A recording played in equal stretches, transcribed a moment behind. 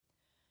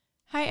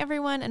Hi,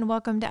 everyone, and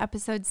welcome to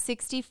episode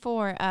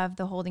 64 of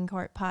the Holding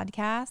Court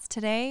podcast.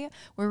 Today,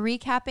 we're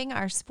recapping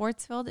our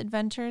sports-filled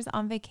adventures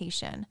on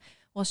vacation.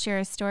 We'll share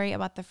a story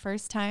about the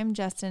first time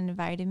Justin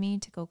invited me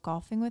to go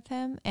golfing with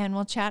him, and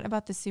we'll chat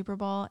about the Super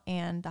Bowl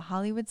and the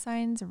Hollywood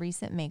Sign's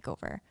recent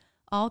makeover.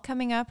 All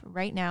coming up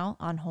right now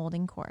on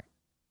Holding Court.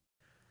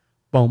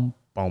 Bum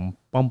bum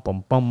bum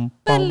bum bum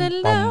bum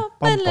bum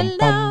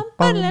bum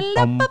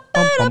bum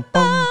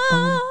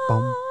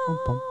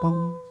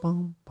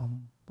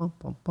bum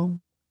bum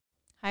bum.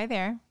 Hi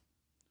there.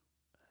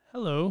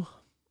 Hello.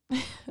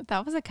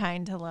 That was a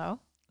kind hello.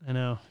 I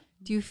know.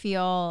 Do you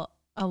feel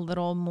a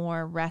little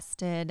more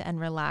rested and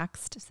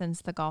relaxed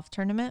since the golf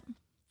tournament?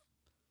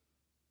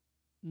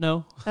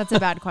 No. That's a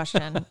bad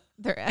question.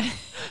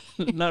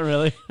 Not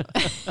really.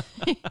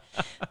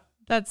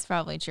 That's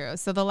probably true.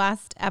 So the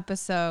last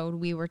episode,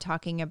 we were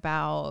talking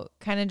about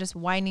kind of just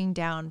winding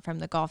down from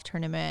the golf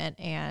tournament,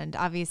 and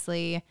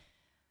obviously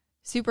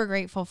super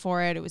grateful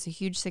for it. It was a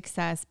huge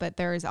success, but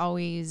there's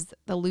always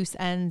the loose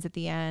ends at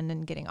the end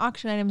and getting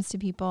auction items to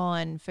people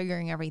and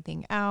figuring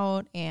everything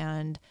out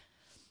and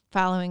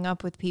following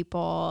up with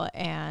people.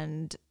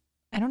 And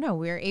I don't know,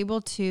 we were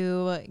able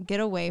to get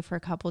away for a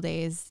couple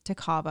days to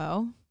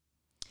Cabo.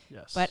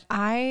 Yes. But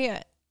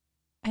I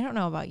don't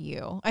know about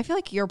you. I feel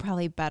like you're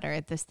probably better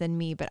at this than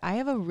me, but I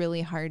have a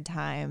really hard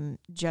time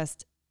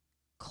just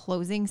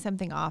closing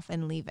something off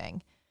and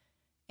leaving.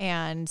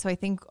 And so I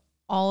think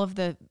all of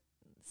the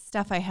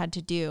stuff I had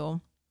to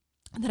do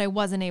that I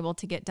wasn't able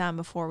to get done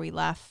before we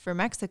left for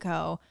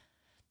Mexico,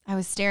 I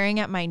was staring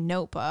at my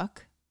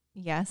notebook.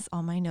 Yes,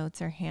 all my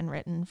notes are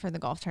handwritten for the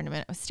golf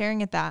tournament. I was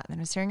staring at that, and then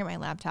I was staring at my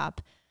laptop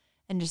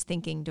and just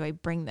thinking, do I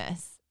bring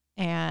this?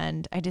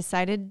 And I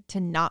decided to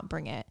not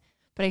bring it.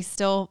 But I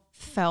still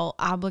felt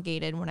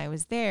obligated when I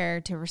was there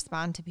to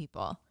respond to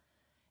people.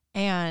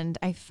 And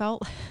I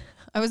felt,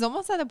 I was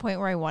almost at the point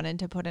where I wanted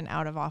to put an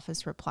out of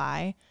office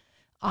reply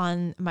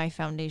on my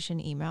foundation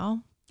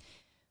email.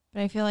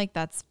 But I feel like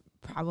that's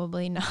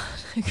probably not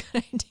a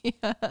good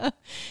idea.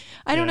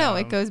 I don't know.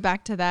 It goes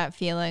back to that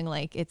feeling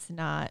like it's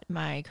not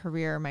my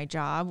career or my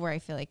job, where I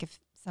feel like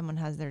if someone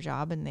has their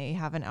job and they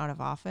have an out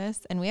of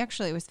office, and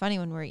it was funny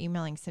when we were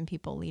emailing some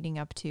people leading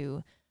up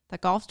to the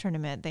golf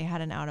tournament, they had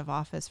an out of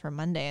office for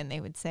Monday, and they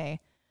would say,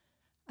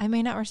 I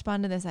may not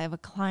respond to this. I have a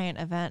client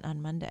event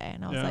on Monday.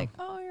 And I was like,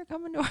 oh, you're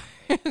coming to our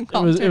golf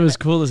tournament. It was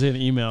cool to see an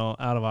email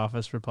out of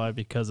office reply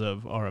because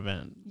of our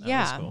event. That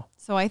was cool.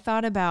 So I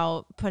thought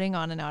about putting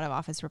on an out of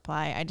office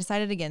reply. I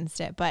decided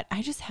against it, but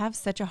I just have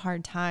such a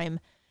hard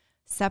time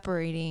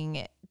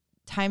separating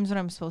times when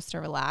I'm supposed to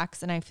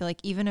relax. And I feel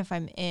like even if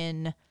I'm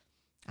in,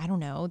 I don't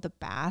know, the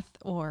bath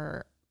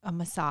or a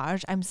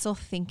massage, I'm still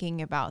thinking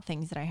about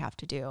things that I have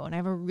to do. And I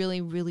have a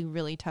really, really,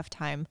 really tough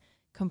time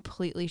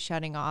completely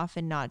shutting off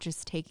and not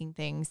just taking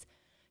things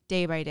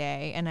day by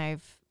day. And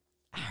I've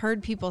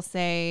heard people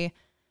say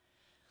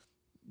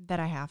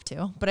that I have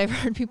to, but I've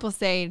heard people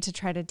say to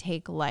try to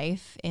take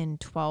life in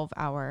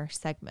 12-hour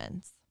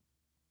segments.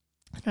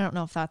 I don't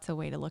know if that's a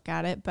way to look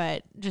at it,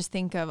 but just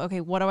think of, okay,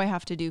 what do I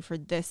have to do for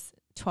this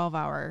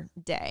 12-hour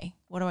day?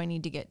 What do I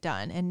need to get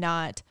done? And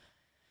not,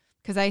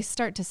 because I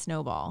start to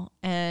snowball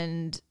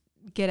and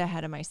get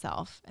ahead of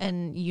myself.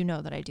 And you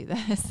know that I do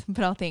this,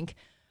 but I'll think,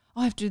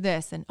 oh, I have to do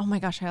this. And oh my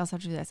gosh, I also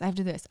have to do this. I have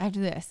to do this. I have to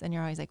do this. And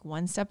you're always like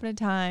one step at a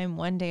time,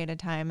 one day at a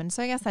time. And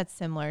so I guess that's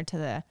similar to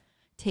the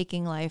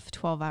taking life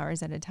 12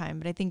 hours at a time.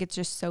 But I think it's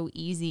just so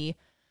easy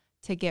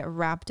to get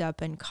wrapped up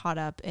and caught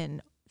up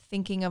in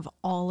thinking of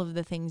all of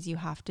the things you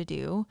have to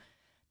do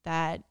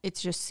that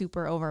it's just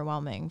super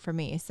overwhelming for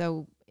me.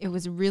 So it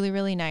was really,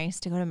 really nice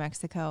to go to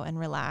Mexico and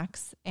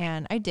relax.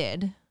 And I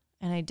did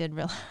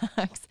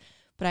relax,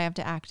 but I have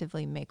to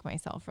actively make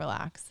myself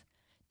relax.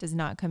 It does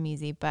not come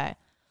easy, but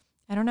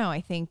I don't know.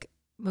 I think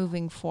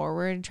moving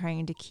forward,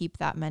 trying to keep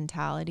that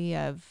mentality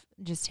of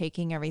just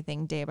taking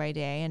everything day by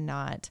day and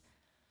not,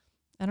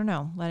 I don't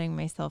know, letting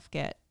myself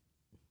get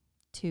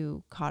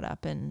too caught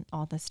up in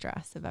all the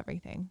stress of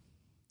everything.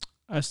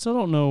 I still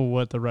don't know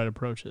what the right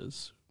approach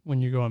is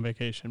when you go on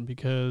vacation,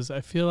 because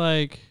I feel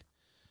like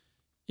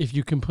if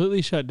you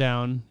completely shut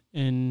down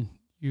and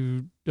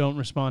you don't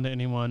respond to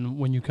anyone,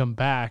 when you come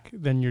back,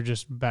 then you're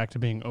just back to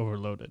being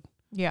overloaded.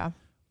 Yeah.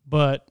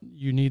 But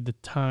you need the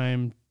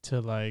time to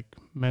like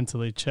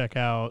mentally check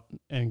out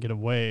and get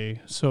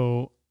away.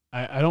 So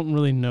I don't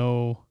really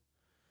know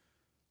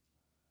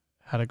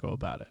how to go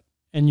about it.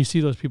 And you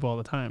see those people all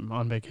the time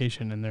on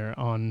vacation, and they're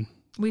on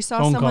We saw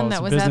phone someone calls,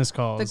 that was business at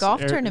calls, the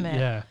golf tournament.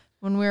 Yeah.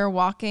 When we were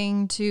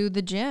walking to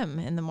the gym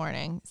in the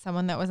morning,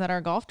 someone that was at our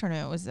golf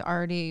tournament was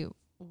already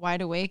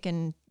wide awake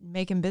and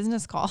making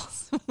business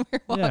calls when we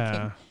were walking.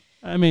 Yeah.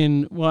 I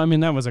mean,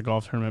 that was a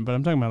golf tournament, but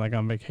I'm talking about like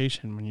on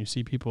vacation when you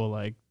see people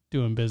like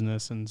doing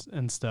business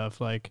and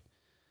stuff. Like,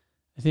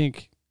 I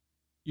think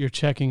you're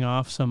checking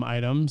off some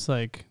items,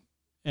 like,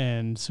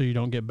 and so you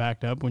don't get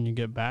backed up when you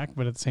get back.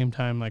 But at the same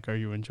time, like, are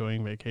you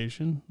enjoying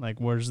vacation? Like,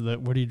 where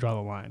do you draw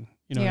the line?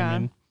 You know what I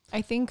mean?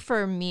 I think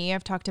for me,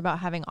 I've talked about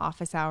having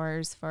office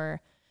hours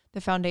for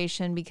the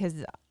foundation,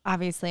 because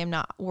obviously I'm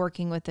not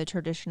working with a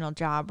traditional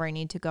job where I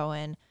need to go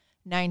in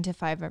 9 to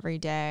 5 every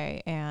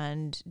day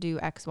and do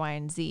X, Y,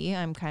 and Z.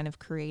 I'm kind of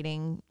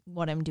creating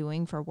what I'm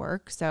doing for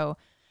work. So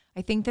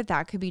I think that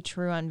that could be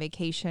true on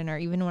vacation, or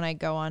even when I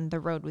go on the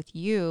road with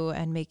you,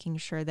 and making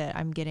sure that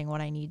I'm getting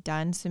what I need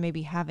done. So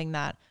maybe having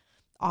that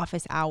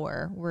office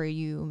hour where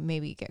you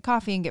maybe get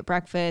coffee and get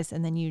breakfast,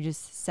 and then you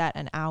just set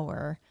an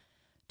hour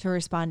to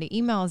respond to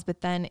emails.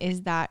 But then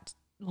is that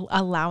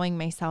allowing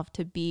myself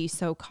to be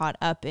so caught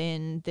up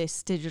in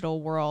this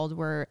digital world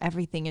where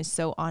everything is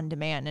so on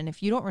demand? And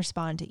if you don't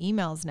respond to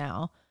emails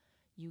now,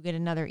 you get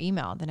another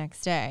email the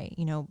next day,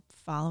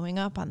 following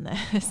up on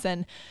this.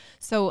 And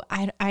so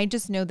I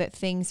just know that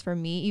things for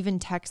me, even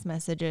text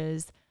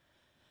messages,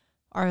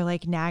 are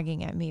like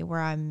nagging at me,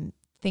 where I'm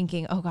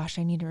thinking, oh gosh,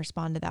 I need to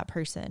respond to that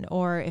person.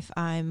 Or if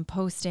I'm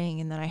posting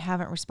and then I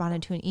haven't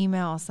responded to an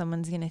email,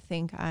 someone's going to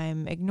think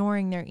I'm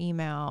ignoring their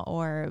email.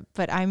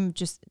 But I'm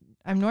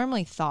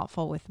normally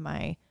thoughtful with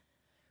my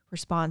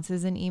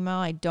responses in email.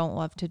 I don't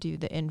love to do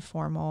the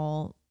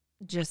informal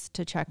just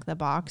to check the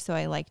box. So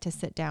I like to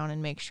sit down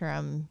and make sure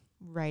I'm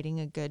writing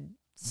a good,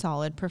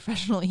 solid,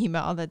 professional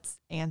email that's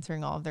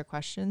answering all of their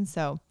questions.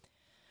 So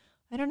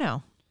I don't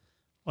know.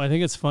 Well, I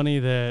think it's funny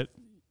that,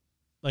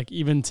 like,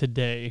 even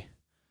today,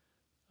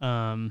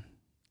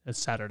 it's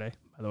Saturday,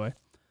 by the way.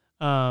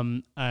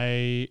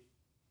 I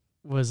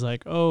was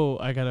like, oh,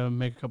 I got to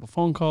make a couple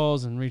phone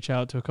calls and reach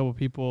out to a couple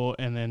people.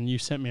 And then you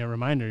sent me a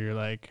reminder. You're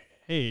like,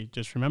 hey,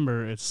 just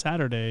remember it's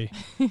Saturday.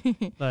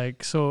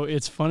 Like, so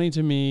it's funny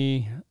to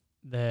me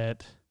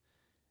that,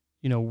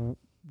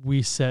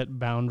 we set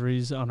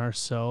boundaries on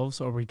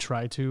ourselves, or we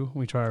try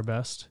our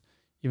best,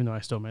 even though I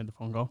still made the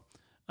phone call,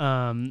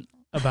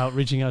 about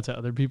reaching out to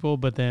other people.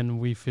 But then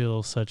we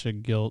feel such a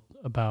guilt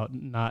about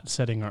not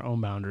setting our own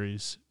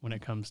boundaries when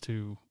it comes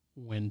to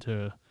when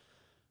to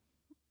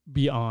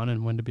be on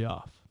and when to be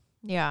off.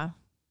 Yeah,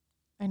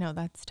 I know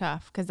that's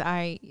tough, because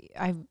I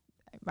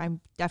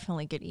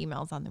definitely get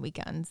emails on the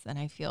weekends, and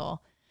I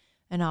feel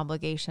an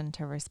obligation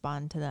to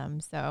respond to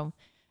them. So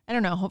I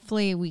don't know.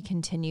 Hopefully we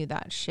continue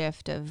that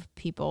shift of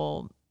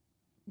people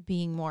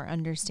being more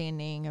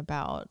understanding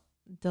about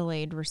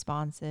delayed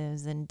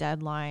responses and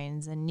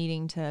deadlines and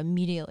needing to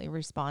immediately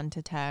respond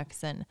to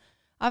texts. And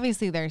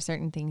obviously there are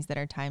certain things that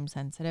are time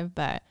sensitive,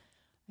 but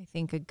I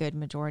think a good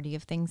majority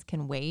of things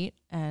can wait.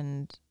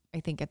 And I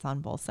think it's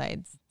on both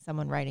sides,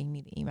 someone writing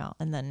me the email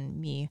and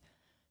then me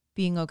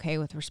being okay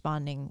with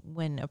responding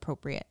when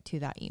appropriate to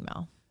that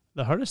email.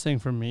 The hardest thing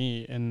for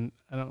me, and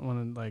I don't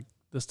want to like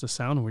this to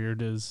sound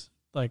weird, is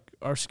like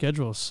our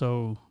schedule is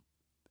so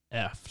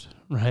effed,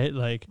 right?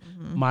 Like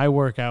my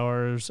work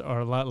hours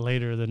are a lot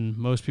later than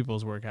most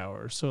people's work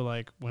hours. So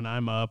like when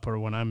I'm up or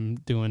when I'm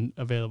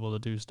available to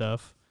do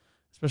stuff,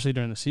 especially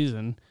during the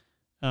season,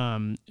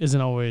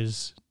 isn't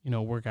always,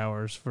 work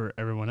hours for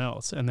everyone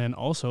else. And then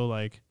also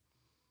like,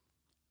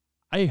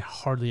 I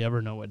hardly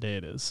ever know what day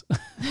it is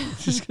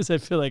just because I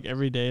feel like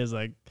every day is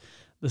like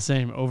the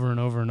same over and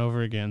over and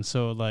over again.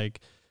 So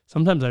like,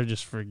 sometimes I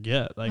just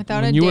forget. Like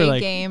without a day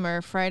game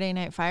or Friday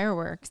night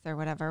fireworks or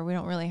whatever, we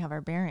don't really have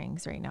our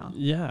bearings right now.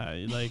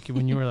 Yeah, like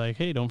when you were like,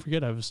 "Hey, don't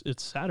forget,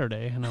 it's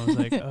Saturday," and I was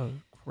like, "Oh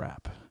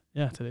crap,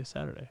 yeah, today's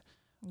Saturday."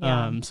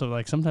 Yeah. So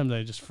like sometimes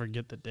I just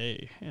forget the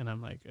day, and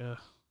I'm like, ugh.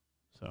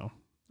 So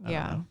I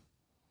don't know.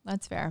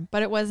 That's fair.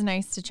 But it was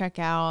nice to check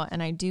out,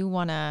 and I do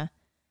want to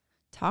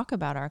talk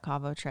about our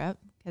Cabo trip,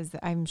 because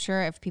I'm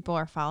sure if people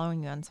are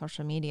following you on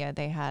social media,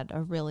 they had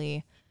a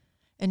really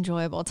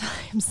enjoyable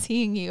time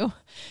seeing you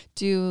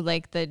do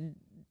like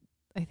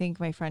I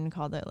think my friend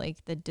called it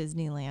like the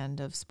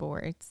Disneyland of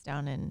sports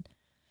down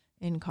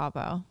in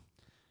Cabo.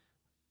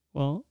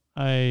 Well,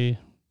 I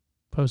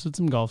posted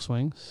some golf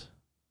swings.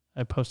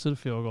 I posted a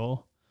field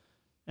goal,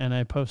 and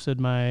I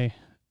posted my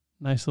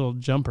nice little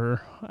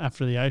jumper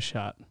after the ice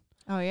shot.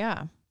 Oh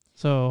yeah.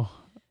 So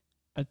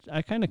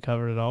I kind of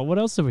covered it all. What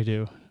else did we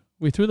do?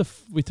 We threw the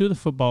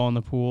football in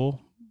the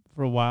pool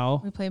for a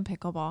while. We played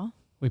pickleball.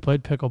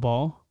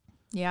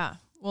 Yeah.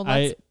 Well,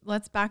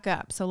 let's back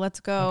up. So let's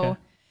go. Okay.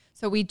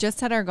 So we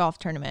just had our golf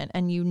tournament,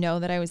 and you know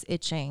that I was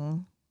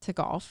itching to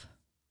golf.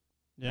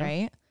 Yeah.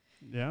 Right?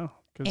 Yeah.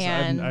 Because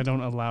I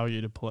don't allow you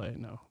to play.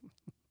 No.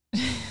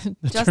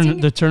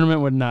 The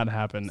tournament would not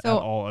happen at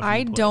all. If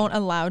I don't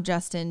allow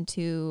Justin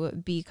to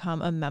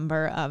become a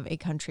member of a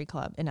country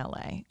club in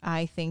LA.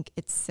 I think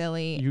it's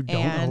silly. You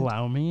don't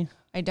allow me?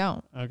 I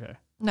don't. Okay.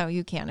 No,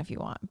 you can if you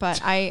want.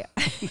 But I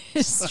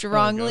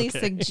strongly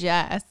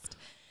suggest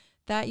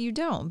that you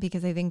don't,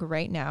 because I think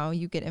right now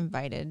you get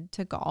invited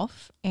to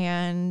golf,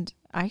 and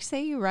I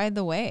say you ride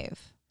the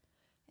wave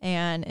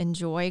and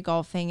enjoy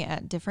golfing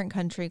at different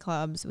country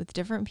clubs with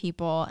different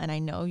people. And I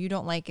know you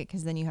don't like it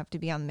because then you have to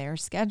be on their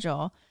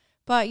schedule,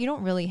 but you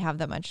don't really have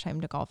that much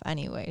time to golf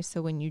anyway.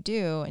 So when you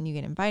do and you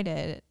get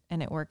invited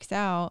and it works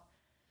out,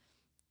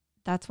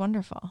 that's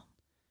wonderful.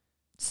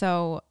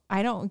 So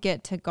I don't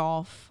get to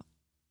golf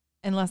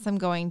unless I'm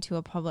going to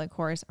a public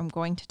course. I'm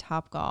going to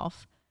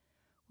Topgolf.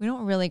 We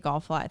don't really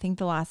golf a lot. I think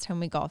the last time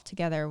we golfed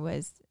together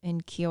was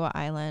in Kiowa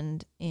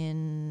Island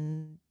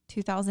in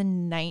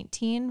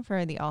 2019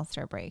 for the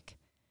All-Star break.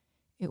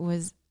 It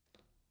was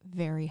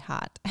very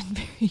hot and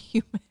very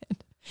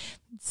humid,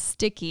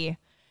 sticky.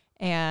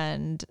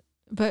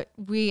 But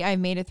I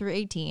made it through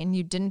 18.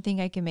 You didn't think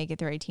I could make it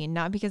through 18,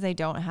 not because I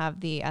don't have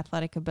the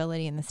athletic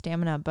ability and the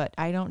stamina, but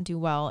I don't do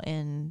well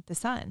in the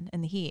sun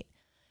and the heat.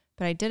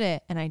 But I did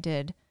it, and I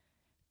did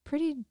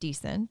pretty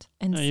decent.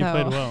 And you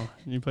played well.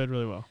 You played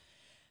really well.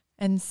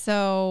 And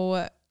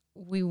so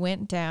we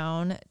went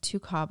down to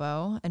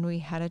Cabo, and we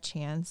had a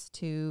chance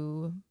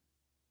to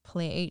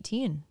play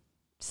 18,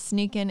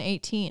 sneak in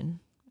 18.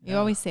 You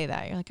always say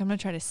that. You're like, I'm going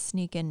to try to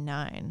sneak in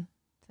 9.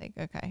 Like,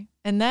 okay.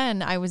 And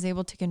then I was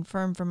able to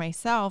confirm for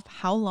myself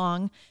how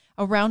long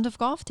a round of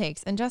golf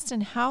takes. And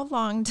Justin, how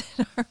long did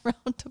our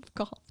round of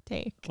golf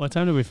take? What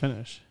time did we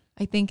finish?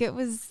 I think it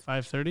was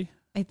 5:30.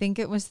 I think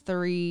it was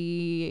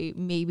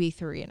maybe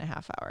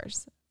 3.5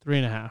 hours.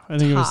 3.5. I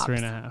think Tops. It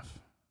was 3.5.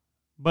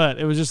 But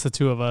it was just the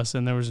two of us,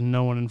 and there was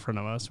no one in front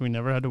of us. We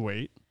never had to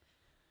wait.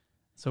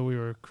 So we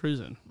were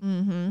cruising.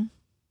 Mm-hmm.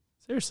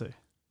 Seriously.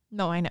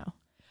 No, I know.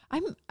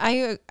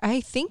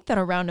 I think that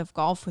a round of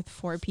golf with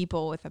 4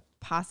 people with a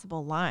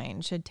possible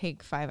line should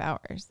take 5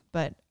 hours,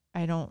 but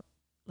I don't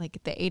like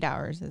the 8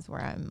 hours is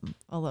where I'm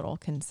a little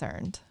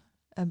concerned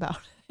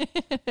about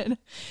it.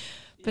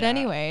 But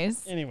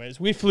anyways,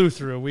 we flew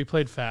through. We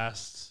played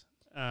fast.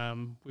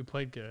 We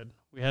played good.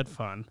 We had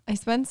fun. I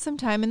spent some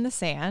time in the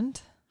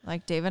sand,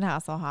 like David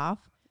Hasselhoff.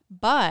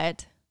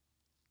 But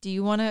do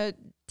you want to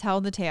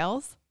tell the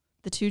tales?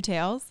 The 2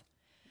 tales?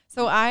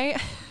 So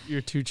Your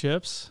 2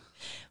 chips?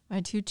 My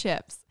 2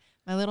 chips.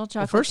 My little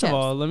chocolate chips. First of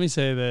all, let me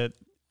say that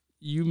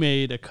you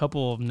made a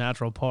couple of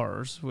natural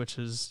pars, which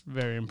is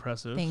very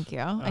impressive. Thank you.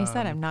 I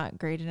said I'm not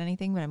great at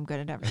anything, but I'm good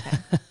at everything.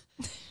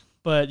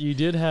 But you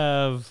did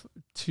have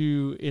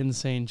 2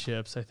 insane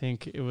chips. I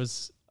think it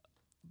was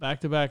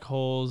back-to-back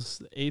holes.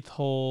 The 8th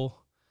hole,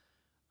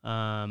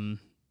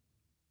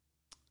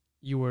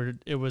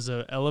 it was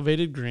an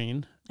elevated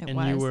green,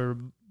 you were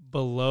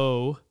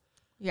below.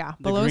 Yeah,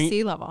 below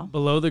sea level.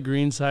 Below the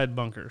green side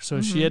bunker.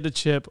 So she had to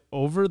chip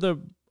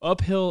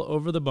uphill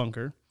over the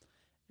bunker,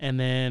 and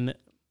then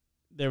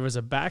there was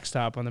a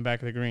backstop on the back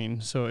of the green.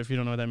 So if you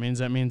don't know what that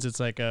means it's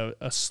like a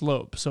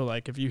slope. So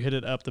like if you hit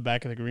it up the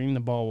back of the green,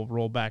 the ball will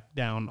roll back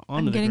down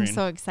onto the green. I'm getting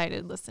so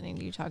excited listening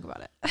to you talk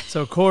about it.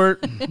 So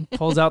Court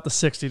pulls out the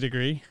 60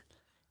 degree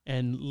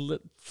and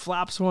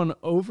flaps one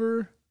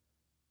over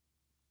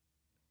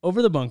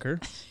the bunker.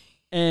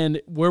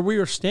 And where we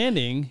were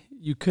standing,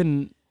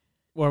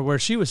 where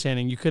she was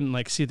standing, you couldn't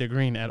like see the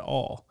green at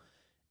all.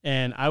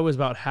 And I was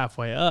about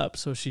halfway up,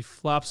 so she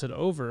flops it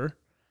over,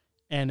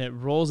 and it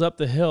rolls up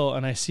the hill,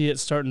 and I see it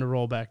starting to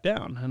roll back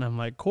down. And I'm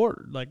like,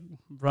 Court, like,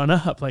 run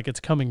up, like it's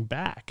coming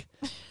back.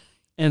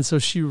 And so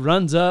she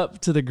runs up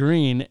to the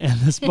green, and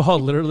this ball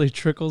literally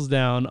trickles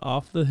down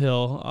off the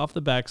hill, off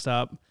the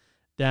backstop,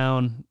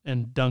 down,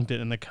 and dunked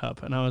it in the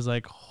cup. And I was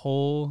like,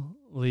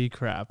 holy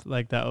crap.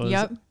 Like, that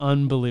was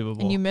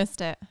unbelievable. And you missed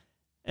it.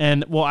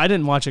 And well, I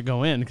didn't watch it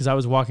go in because I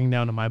was walking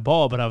down to my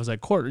ball, but I was like,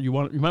 Court, you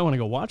might want to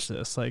go watch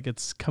this. Like,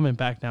 it's coming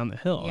back down the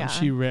hill. Yeah. And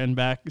she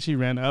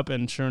ran up,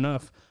 and sure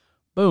enough,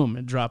 boom,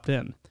 it dropped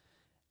in.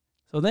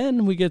 So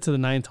then we get to the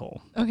 9th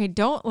hole. Okay,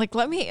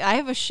 I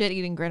have a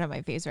shit-eating grin on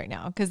my face right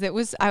now because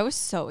I was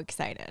so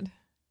excited.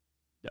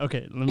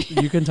 Okay,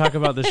 you can talk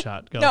about the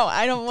shot. Go. No,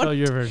 I don't want to. Tell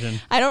your version.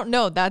 I don't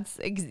know.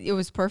 It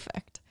was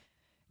perfect.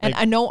 And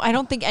I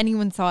don't think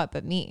anyone saw it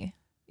but me.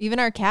 Even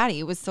our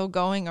caddy was still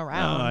going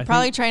around,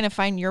 probably trying to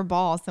find your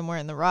ball somewhere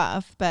in the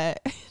rough,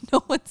 but no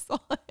one saw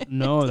it.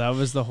 No, that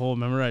was the whole.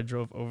 Remember, I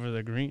drove over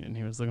the green and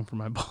he was looking for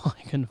my ball.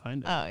 I couldn't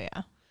find it. Oh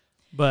yeah.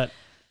 But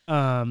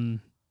no,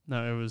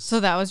 it was. So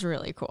that was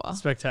really cool.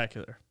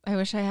 Spectacular. I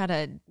wish I had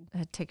a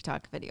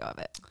TikTok video of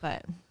it,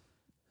 but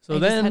I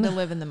just had to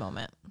live in the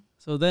moment.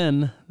 So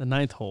then the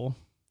 9th hole,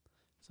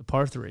 it's a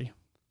par 3.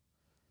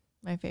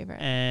 My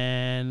favorite.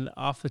 And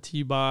off the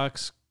tee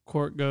box,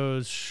 Court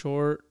goes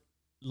short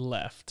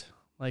left,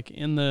 like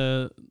in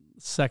the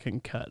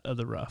second cut of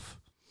the rough.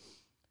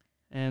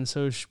 And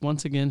so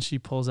once again, she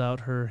pulls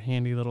out her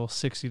handy little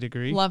 60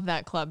 degree. Love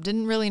that club.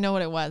 Didn't really know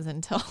what it was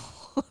until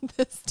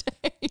this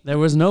day. There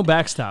was no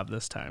backstop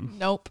this time.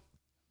 Nope.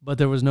 But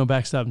there was no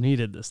backstop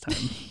needed this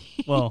time.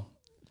 Well,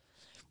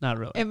 not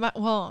really.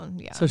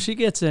 Yeah. So she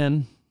gets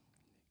in,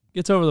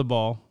 gets over the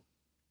ball,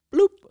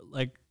 bloop,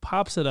 like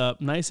pops it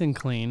up nice and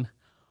clean.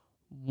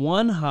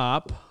 1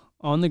 hop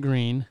on the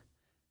green,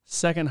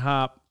 2nd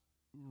hop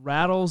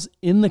rattles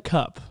in the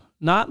cup,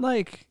 not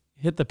like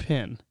hit the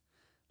pin.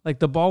 Like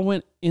the ball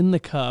went in the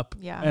cup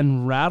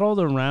and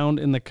rattled around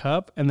in the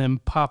cup and then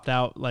popped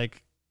out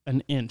like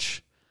an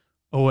inch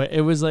away.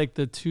 It was like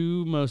the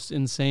 2 most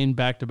insane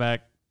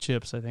back-to-back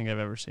chips I think I've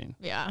ever seen.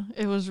 Yeah,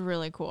 it was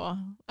really cool.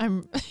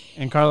 And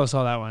Carlos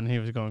saw that one. He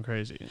was going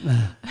crazy.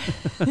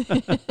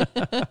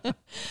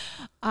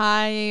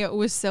 I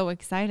was so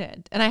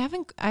excited. And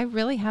I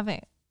really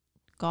haven't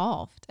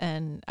golfed.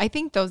 And I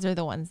think those are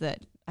the ones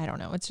that, I don't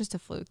know, it's just a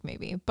fluke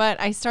maybe. But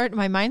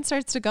my mind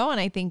starts to go and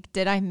I think,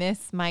 did I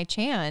miss my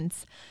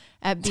chance?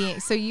 at being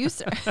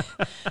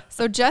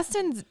so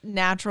Justin's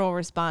natural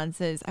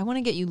response is, I want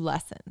to get you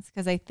lessons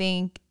because I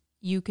think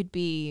you could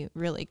be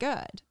really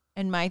good.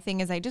 And my thing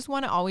is, I just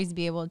want to always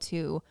be able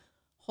to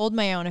hold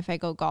my own if I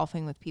go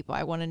golfing with people.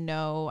 I want to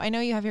know, I know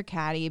you have your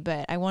caddy,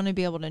 but I want to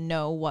be able to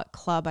know what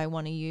club I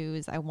want to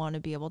use. I want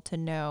to be able to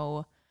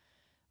know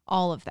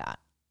all of that.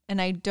 And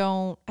I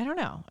don't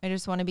know. I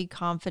just want to be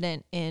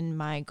confident in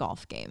my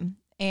golf game.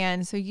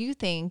 And so you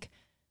think,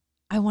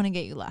 I want to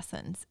get you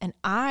lessons. And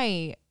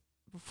I,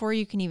 before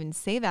you can even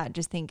say that,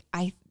 just think,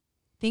 I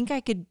think I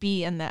could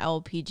be in the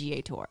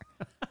LPGA tour.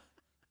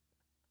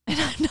 And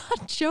I'm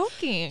not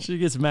joking. She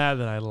gets mad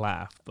that I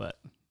laugh, but.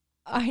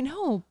 I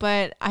know,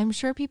 but I'm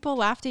sure people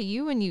laughed at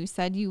you when you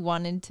said you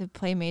wanted to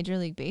play Major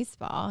League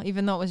Baseball,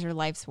 even though it was your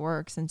life's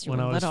work since you were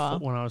little.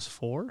 When I was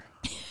 4?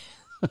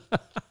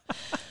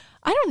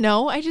 I don't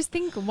know. I just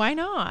think, why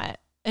not?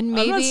 And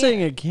maybe, I'm not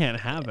saying it can't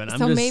happen.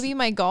 Maybe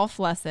my golf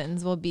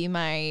lessons will be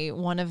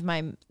one of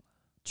my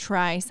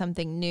try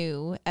something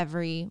new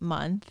every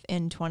month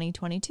in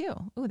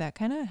 2022. Ooh, that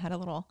kind of had a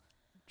little.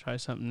 Try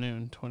something new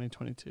in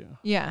 2022.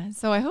 Yeah.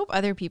 So I hope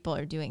other people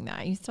are doing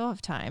that. You still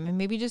have time, and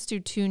maybe just do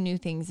 2 new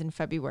things in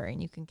February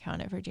and you can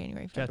count it for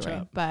January, February.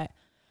 Catch up. But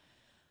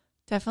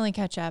definitely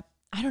catch up.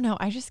 I don't know.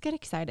 I just get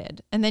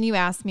excited. And then you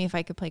asked me if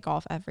I could play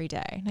golf every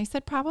day. And I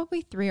said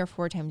probably 3 or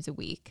 4 times a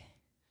week.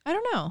 I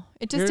don't know.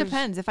 It just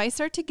depends. If I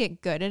start to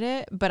get good at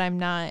it, but I'm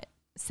not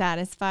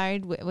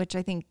satisfied, which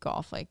I think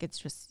golf, like it's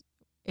just,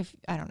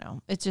 I don't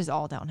know, it's just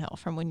all downhill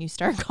from when you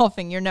start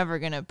golfing. You're never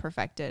going to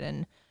perfect it.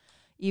 And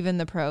even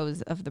the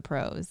pros of the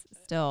pros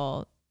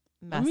still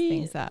mess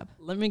things up.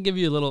 Let me give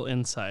you a little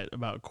insight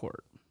about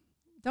Court.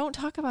 Don't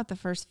talk about the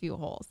first few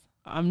holes.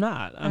 I'm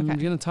not. I'm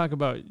going to talk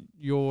about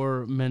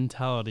your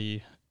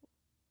mentality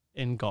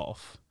in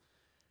golf.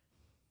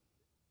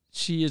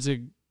 She's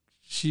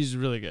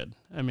really good.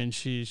 I mean,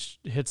 she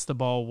hits the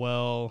ball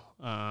well,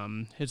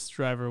 hits the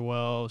driver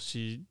well.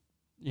 She,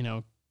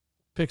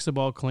 picks the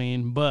ball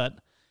clean, but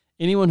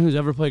anyone who's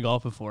ever played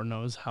golf before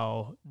knows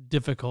how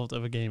difficult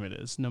of a game it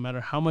is. No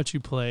matter how much you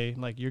play,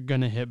 like you're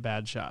going to hit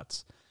bad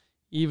shots.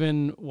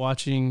 Even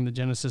watching the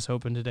Genesis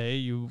Open today,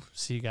 you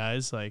see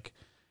guys like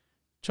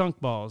chunk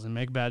balls and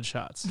make bad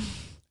shots.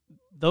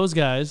 Those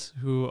guys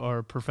who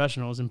are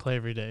professionals and play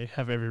every day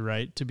have every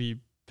right to be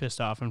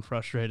pissed off and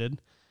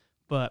frustrated.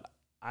 But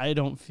I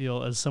don't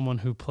feel, as someone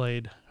who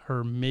played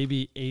her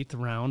maybe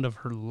 8th round of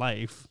her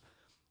life,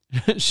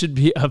 should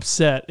be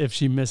upset if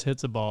she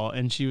mishits a ball,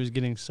 and she was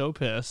getting so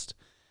pissed.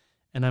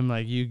 And I'm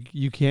like,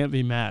 you can't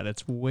be mad.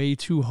 It's way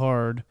too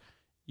hard.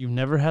 You've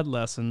never had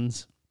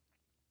lessons.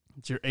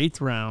 It's your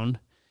 8th round.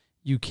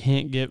 You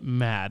can't get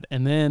mad.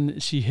 And then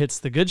she hits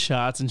the good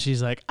shots, and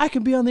she's like, I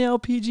can be on the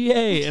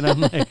LPGA. And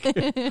I'm like,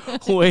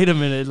 wait a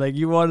minute. Like,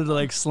 you wanted to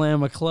like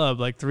slam a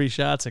club like 3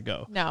 shots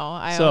ago. No,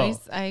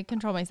 I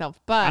control myself.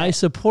 But I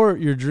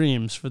support your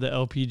dreams for the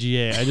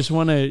LPGA. I just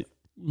want to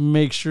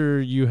make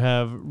sure you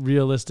have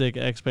realistic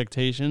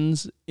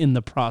expectations in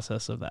the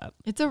process of that.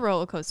 It's a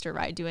roller coaster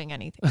ride doing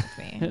anything with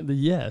me.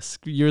 Yes,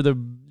 you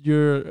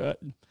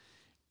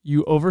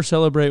over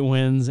celebrate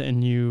wins,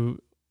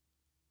 and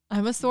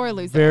I'm a sore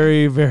loser.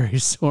 Very, very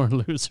sore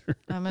loser.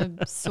 I'm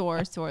a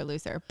sore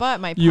loser. But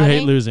my putting, you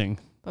hate losing.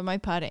 But my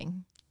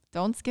putting,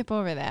 don't skip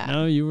over that.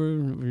 No, you were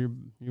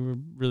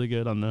really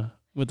good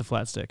with the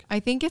flat stick. I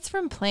think it's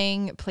from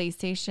playing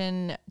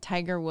PlayStation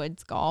Tiger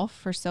Woods golf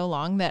for so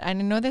long that I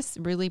know this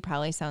really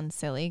probably sounds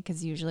silly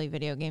because usually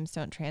video games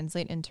don't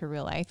translate into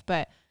real life,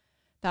 but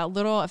that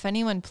little, if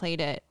anyone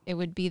played it, it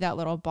would be that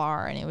little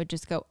bar and it would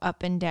just go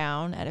up and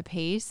down at a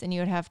pace, and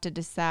you would have to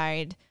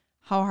decide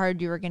how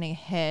hard you were going to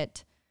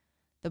hit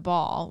the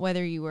ball,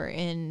 whether you were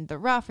in the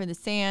rough or the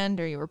sand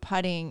or you were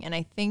putting. And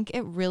I think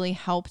it really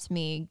helped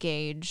me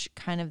gauge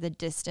kind of the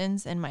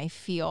distance and my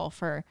feel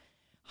for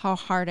how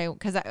hard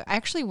because I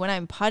actually, when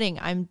I'm putting,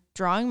 I'm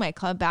drawing my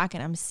club back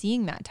and I'm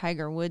seeing that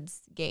Tiger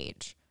Woods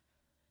gauge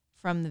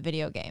from the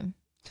video game.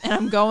 And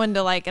I'm going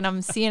to and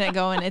I'm seeing it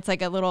going, it's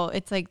like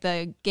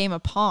the game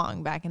of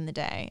Pong back in the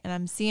day. And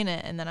I'm seeing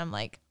it and then I'm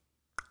like,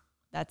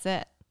 that's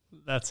it.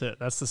 That's it.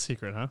 That's the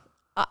secret, huh?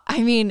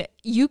 I mean,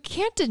 you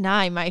can't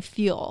deny my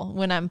feel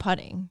when I'm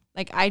putting.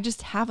 Like, I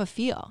just have a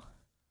feel.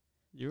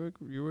 You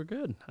were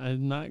good.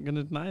 I'm not going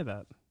to deny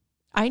that.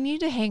 I need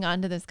to hang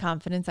on to this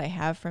confidence I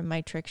have from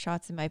my trick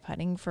shots and my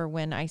putting for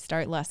when I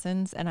start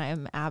lessons and I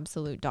am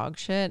absolute dog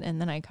shit, and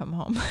then I come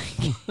home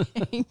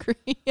angry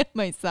at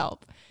myself.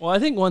 Well, I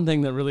think one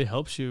thing that really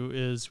helps you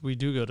is we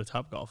do go to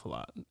Topgolf a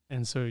lot.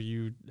 And so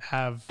you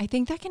have... I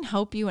think that can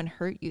help you and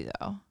hurt you,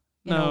 though,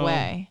 in a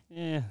way.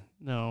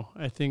 No.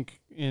 I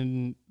think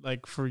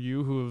for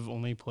you who have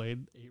only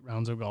played 8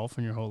 rounds of golf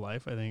in your whole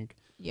life, I think...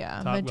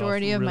 Yeah, Top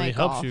majority golf of really my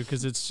helps golf. you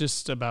because it's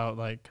just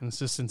about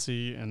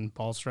consistency and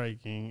ball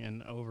striking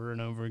and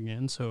over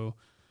again. So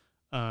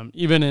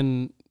even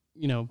in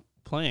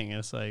playing.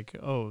 It's like,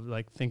 oh,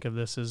 like think of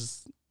this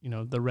as,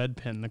 the red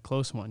pin, the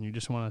close one. You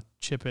just want to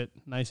chip it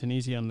nice and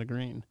easy on the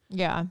green.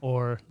 Yeah.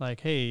 Or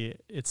like, hey,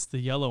 it's the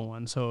yellow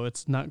one, so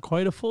it's not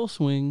quite a full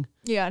swing.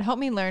 Yeah, it helped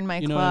me learn my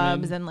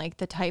clubs and like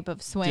the type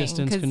of swing.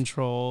 Distance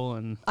control.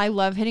 And I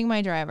love hitting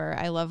my driver.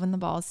 I love when the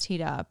ball's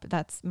teed up.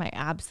 That's my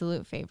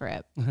absolute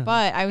favorite.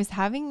 But I was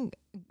having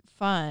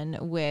fun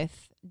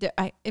with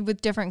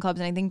different clubs,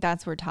 and I think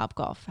that's where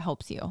Topgolf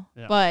helps you.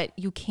 Yeah. But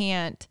you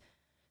can't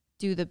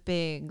do the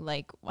big,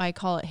 like, I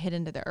call it hit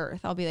into the earth.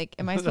 I'll be like,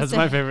 am I supposed That's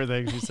my favorite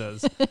thing she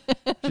says.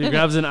 She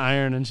grabs an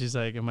iron and she's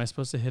like, am I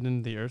supposed to hit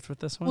into the earth with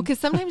this one? Well, because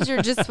sometimes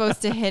you're just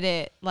supposed to hit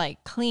it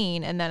like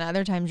clean, and then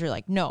other times you're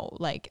like, no,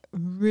 like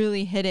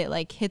really hit it,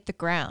 like hit the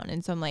ground.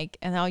 And so I'm like,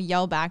 and I'll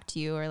yell back to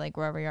you or like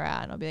wherever you're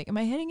at, and I'll be like, am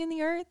I hitting in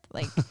the earth?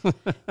 Like,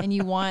 and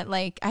you want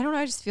like, I don't know,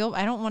 I just feel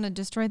I don't want to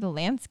destroy the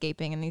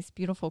landscaping in these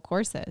beautiful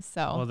courses.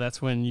 So well, that's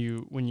when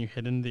you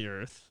hit into the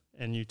earth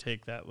and you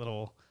take that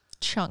little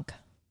chunk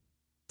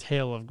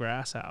tail of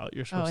grass out.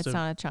 You're supposed it's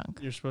not a chunk.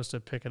 You're supposed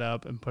to pick it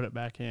up and put it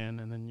back in,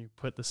 and then you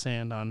put the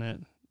sand on it.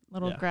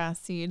 Little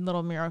grass seed,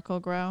 little miracle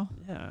grow.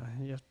 Yeah,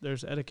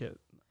 there's etiquette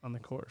on the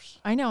course.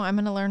 I know. I'm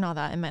going to learn all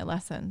that in my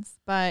lessons.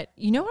 But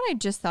you know what I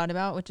just thought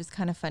about, which is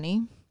kind of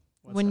funny?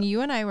 When that?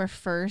 You and I were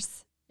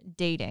first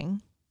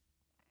dating,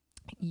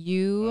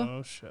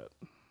 Oh, shit.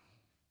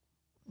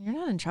 You're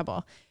not in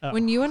trouble. Oh.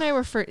 When you and I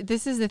were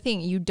this is the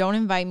thing. You don't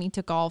invite me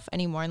to golf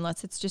anymore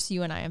unless it's just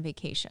you and I on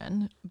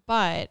vacation.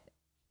 But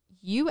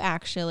you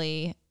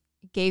actually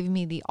gave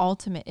me the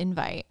ultimate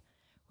invite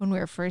when we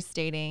were first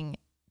dating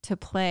to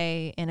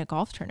play in a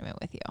golf tournament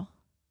with you.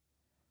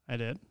 I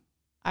did.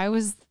 I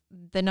was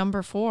the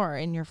number 4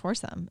 in your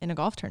foursome in a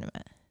golf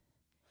tournament.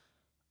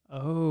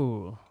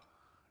 Oh,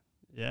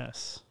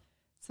 yes.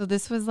 So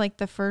this was like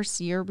the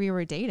first year we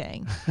were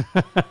dating.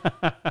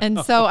 And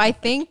so I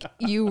think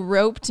you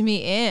roped me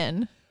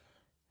in.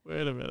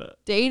 Wait a minute.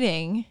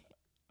 Dating.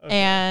 Okay.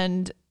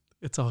 And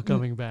it's all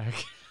coming back.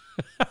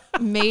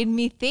 Made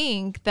me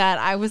think that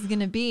I was going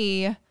to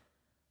be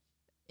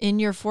in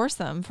your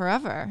foursome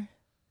forever.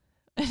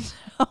 And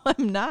now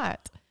I'm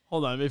not.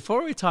 Hold on.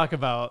 Before we talk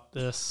about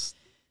this.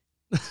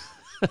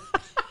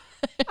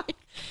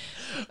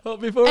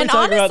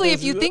 Honestly,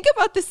 if you think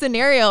about the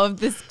scenario of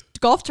this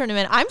golf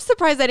tournament, I'm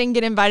surprised I didn't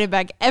get invited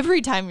back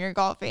every time you're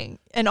golfing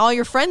and all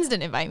your friends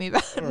didn't invite me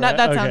back. Right.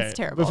 That sounds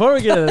terrible. Before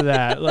we get into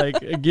that,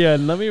 like,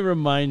 again, let me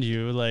remind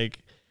you, like,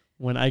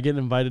 when I get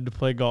invited to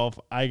play golf,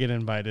 I get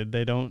invited.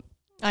 They don't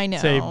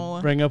say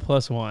bring a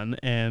 +1.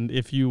 And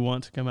if you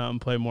want to come out and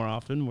play more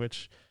often,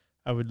 which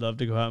I would love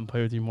to go out and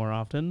play with you more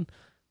often,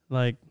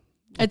 like,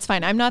 it's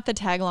fine. I'm not the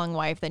tag along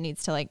wife that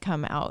needs to like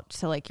come out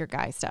to like your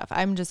guy stuff.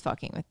 I'm just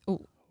fucking with.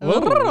 Ooh.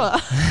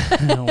 Wow.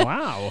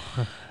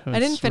 I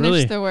didn't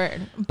finish the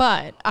word,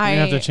 but I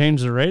have to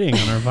change the rating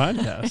on our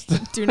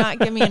podcast. Do not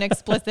give me an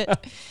explicit.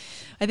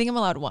 I think I'm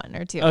allowed 1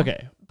 or 2.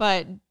 Okay.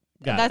 But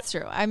that's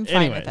true. I'm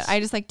fine with it.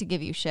 I just like to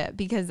give you shit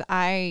because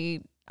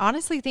I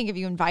honestly think if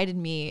you invited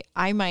me,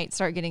 I might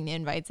start getting the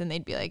invites and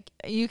they'd be like,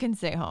 you can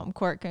stay home.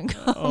 Court can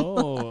go.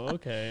 Oh,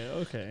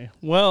 okay.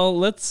 Well,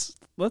 let's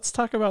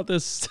talk about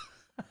this.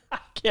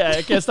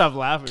 I can't stop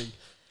laughing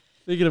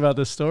thinking about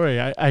this story.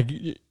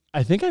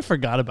 I think I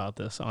forgot about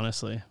this,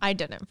 honestly. I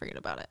didn't forget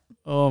about it.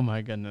 Oh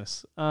my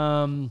goodness.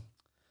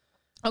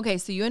 Okay,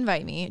 so you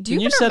invite me. Do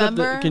you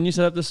remember? Can you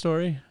set up the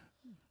story?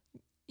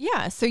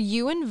 Yeah, so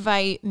you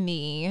invite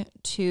me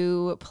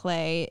to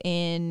play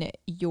in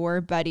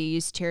your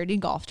buddy's charity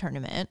golf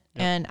tournament,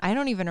 and I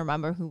don't even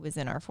remember who was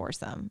in our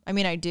foursome. I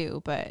mean, I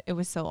do, but it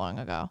was so long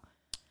ago.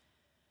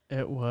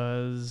 It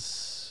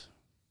was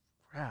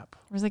crap.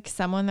 There was like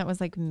someone that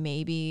was like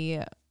maybe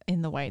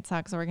in the White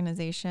Sox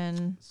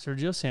organization.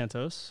 Sergio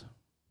Santos.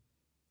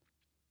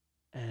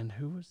 And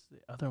who was the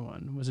other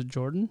one? Was it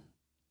Jordan?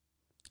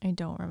 I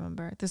don't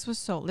remember. This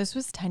was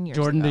 10 years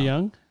Jordan ago.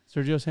 DeYoung?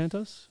 Sergio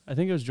Santos? I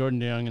think it was Jordan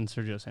DeYoung and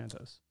Sergio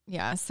Santos.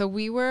 Yeah, so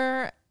we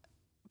were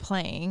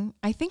playing.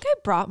 I think I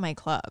brought my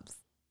clubs.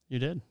 You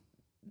did.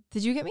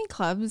 Did you get me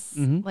clubs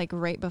like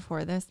right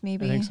before this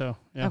maybe? I think so,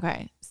 yeah.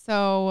 Okay,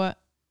 so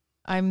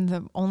I'm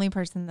the only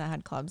person that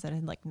had clubs that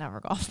had like never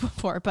golfed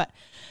before, but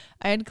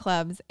I had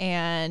clubs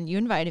and you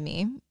invited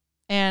me.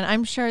 And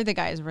I'm sure the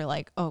guys were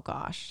like, oh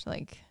gosh,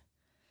 like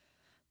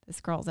this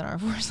girl's in our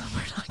foursome,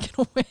 we're not going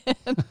to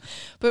win.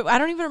 But I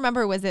don't even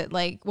remember, was it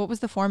like, what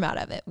was the format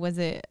of it? Was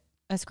it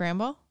a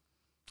scramble?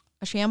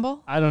 A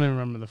shamble? I don't even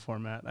remember the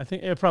format. I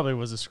think it probably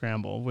was a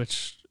scramble,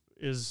 which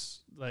is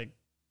like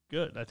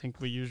good. I think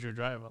we used your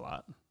drive a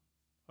lot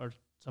or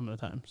some of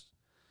the times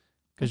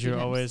because you're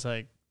always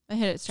like, I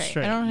hit it straight.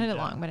 I don't hit it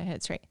long, but I hit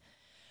it straight.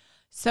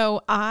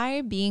 So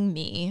I, being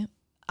me,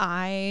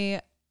 I'm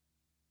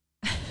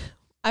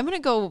going to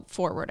go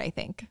forward, I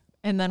think,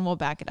 and then we'll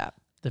back it up.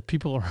 The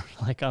people are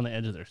like on the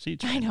edge of their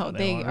seats. I know.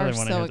 They are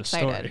so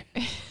excited.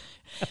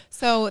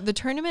 So the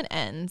tournament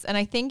ends, and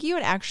I think you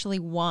had actually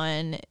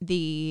won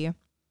the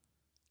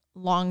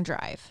long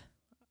drive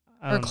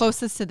or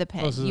closest to the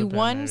pin. You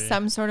won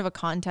some sort of a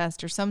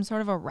contest or some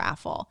sort of a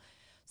raffle.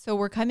 So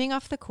we're coming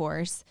off the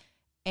course,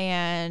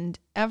 and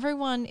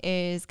everyone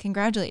is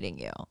congratulating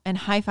you and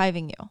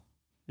high-fiving you.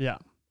 Yeah.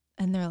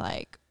 And they're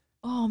like,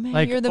 oh man,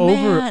 Like you're the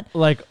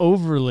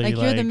overly, like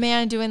you're the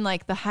man doing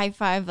like the high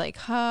five, like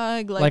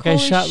hug, like I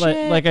holy shot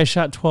shit. like I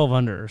shot 12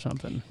 under or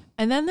something.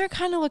 And then they're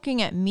kind of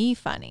looking at me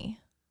funny.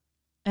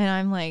 And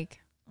I'm like,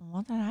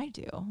 what did I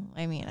do?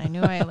 I mean, I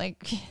knew I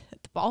like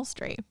hit the ball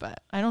straight,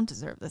 but I don't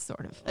deserve this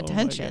sort of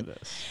attention. Oh,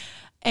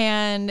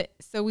 and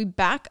so we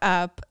back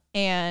up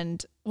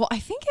and well, I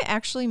think it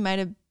actually might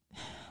have,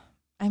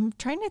 I'm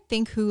trying to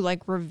think who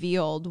like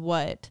revealed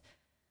what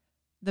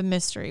the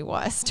mystery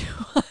was to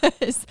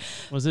us.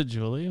 Was it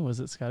Julie? Was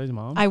it Scotty's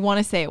mom? I want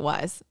to say it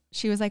was.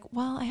 She was like,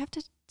 well, I have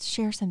to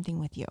share something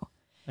with you.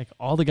 Like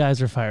all the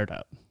guys are fired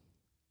up.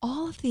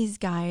 All of these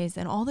guys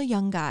and all the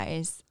young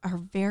guys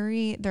are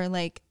they're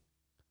like,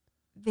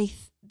 they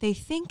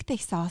think they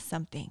saw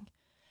something.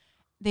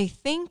 They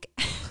think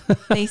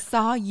they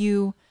saw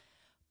you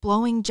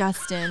blowing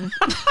Justin.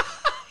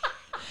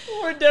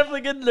 We're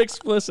definitely getting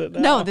explicit now.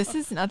 No, this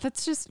is not.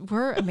 That's just,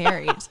 we're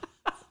married.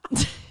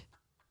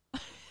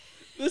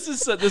 This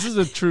is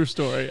a true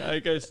story. I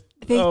guess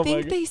They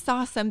think they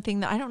saw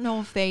something that I don't know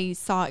if they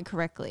saw it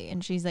correctly.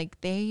 And she's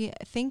like, they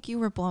think you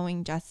were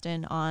blowing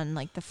Justin on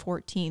like the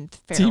 14th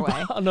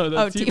fairway. No,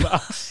 the tee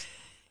box.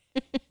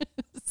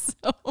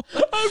 So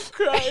I'm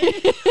crying.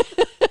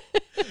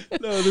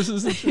 No, this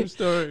is a true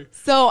story.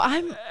 So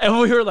and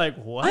we were like,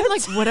 what? I'm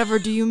like, whatever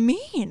do you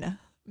mean?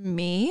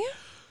 Me?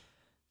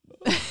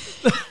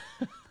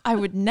 I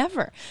would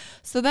never.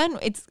 So then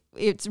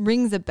it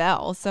rings a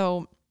bell.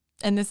 So,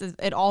 and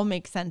it all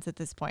makes sense at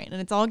this point,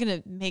 and it's all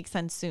going to make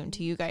sense soon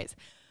to you guys.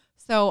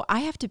 So I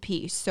have to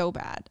pee so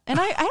bad. And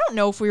I don't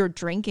know if we were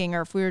drinking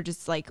or if we were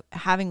just like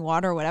having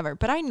water or whatever,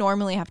 but I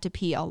normally have to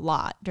pee a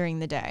lot during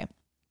the day.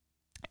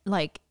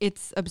 Like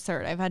it's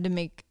absurd. I've had to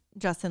make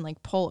Justin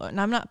like pull,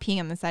 and I'm not peeing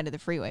on the side of the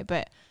freeway,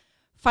 but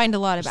find a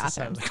lot of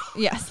bathrooms.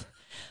 Yes.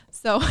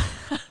 So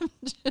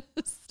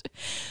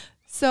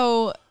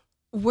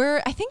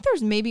I think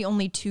there's maybe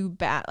only two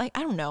I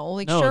don't know.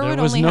 Like Sherwood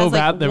only has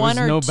like one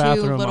or two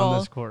bathroom little on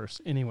this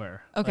course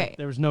anywhere. Okay. Like,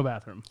 there was no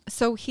bathroom.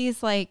 So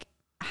he's like,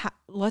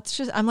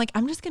 I'm like,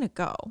 I'm just going to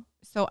go.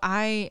 So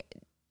I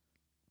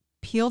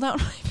peeled out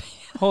my pants.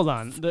 Hold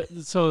on.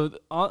 So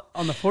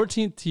on the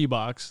 14th tee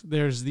box,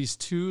 there's these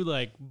two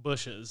like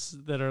bushes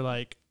that are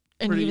like,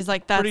 and he was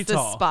like, that's the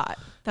tall. spot.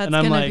 That's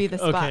going to be the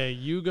spot. Okay,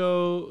 you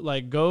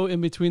go in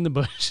between the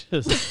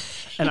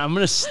bushes and I'm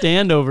going to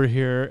stand over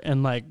here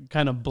and like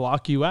kind of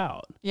block you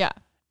out. Yeah.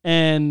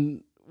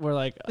 And we're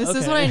like, this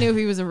is when I knew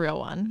he was a real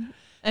one.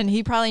 And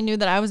he probably knew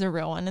that I was a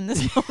real one in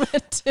this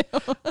moment too.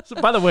 So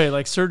by the way,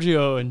 like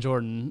Sergio and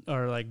Jordan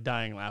are like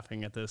dying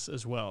laughing at this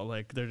as well.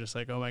 Like they're just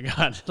like, oh my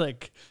God.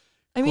 Like,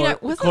 I mean,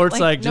 it wasn't Court's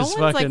like just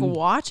no one's fucking, like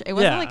watch. It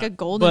wasn't like a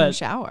golden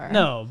shower.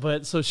 No,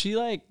 but so she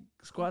like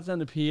squats down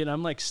to pee, and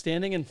I'm like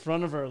standing in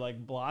front of her,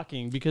 like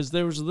blocking, because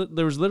there was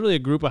literally a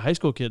group of high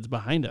school kids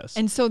behind us.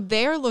 And so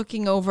they're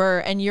looking over,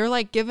 and you're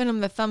like giving them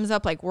the thumbs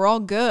up, like we're all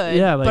good.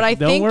 Yeah, like, but I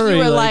think worry, you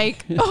were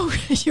like, oh,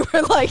 you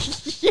were like,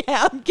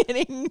 yeah, I'm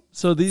getting.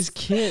 So these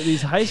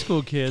high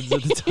school kids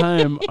at the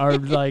time are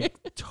like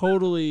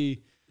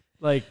totally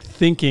like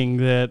thinking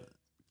that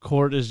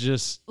Court is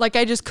just like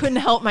I just couldn't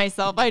help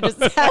myself. I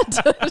just had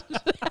to.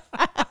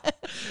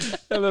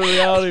 And the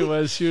reality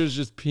was she was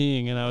just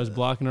peeing and I was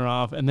blocking her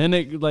off. And then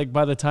it like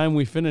by the time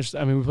we finished,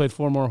 I mean, we played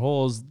 4 more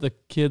holes. The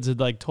kids had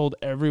like told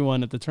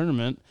everyone at the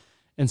tournament.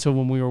 And so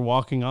when we were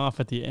walking off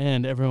at the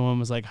end, everyone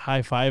was like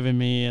high-fiving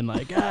me and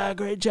like,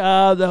 great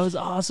job. That was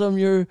awesome.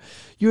 You're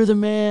the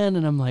man.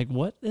 And I'm like,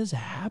 what is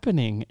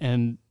happening?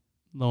 And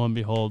lo and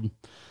behold,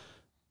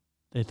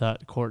 they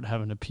thought Court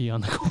having to pee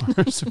on the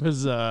course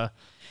was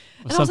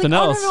something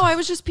else. Oh, no, I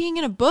was just peeing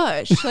in a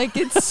bush. Like,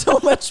 it's so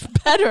much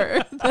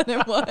better than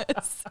it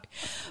was.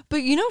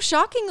 But,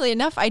 shockingly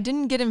enough, I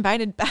didn't get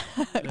invited back.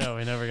 No,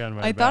 we never got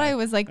invited back. I thought I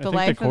was like the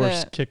life of the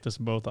course kicked us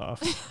both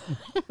off.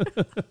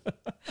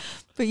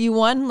 But you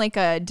won like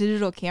a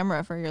digital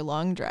camera for your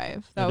long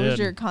drive. That was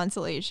your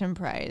consolation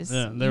prize.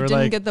 Yeah, you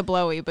didn't get the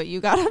blowy, but you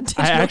got a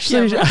digital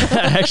camera.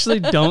 I actually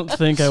don't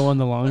think I won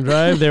the long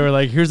drive. They were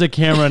like, here's a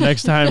camera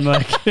next time.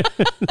 Like,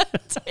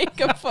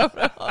 take a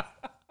photo.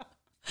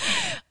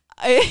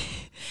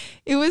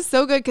 It was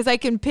so good because I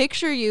can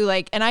picture you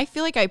like, and I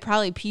feel like I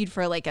probably peed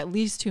for like at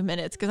least 2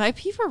 minutes because I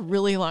pee for a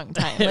really long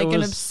time, like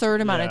an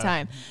absurd amount of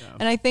time. Yeah.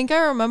 And I think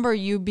I remember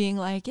you being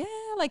like, yeah,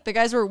 like the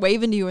guys were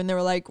waving to you and they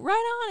were like, right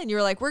on. And you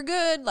were like, we're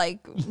good. Like,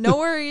 no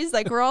worries.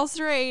 Like, we're all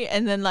straight.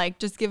 And then like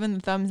just giving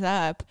the thumbs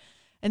up.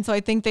 And so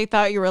I think they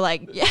thought you were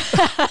like, yeah,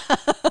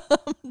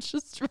 I'm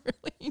just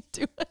really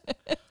doing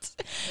it.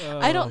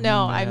 I don't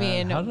know. Man. I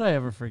mean, how did I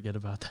ever forget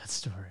about that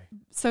story?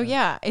 So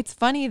yeah, it's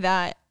funny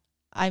that,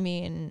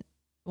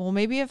 well,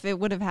 maybe if it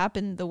would have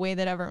happened the way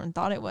that everyone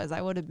thought it was,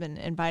 I would have been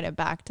invited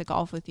back to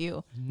golf with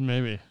you.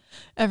 Maybe.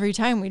 Every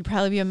time we'd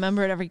probably be a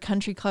member at every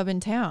country club in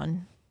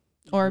town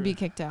or be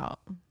kicked out.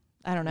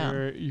 I don't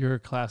know. You're a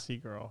classy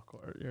girl,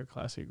 Court. You're a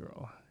classy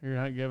girl. You're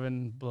not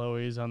giving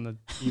blowies on the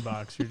tee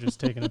box. You're just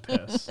taking a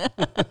piss.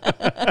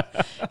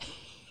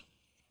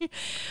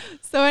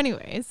 So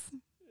anyways,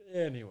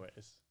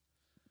 Anyways.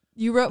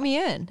 You wrote me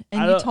in I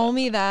and you don't- told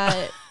me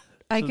that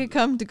I could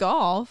come to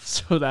golf.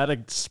 So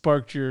that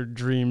sparked your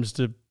dreams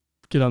to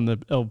get on the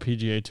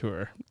LPGA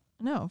tour.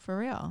 No, for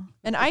real.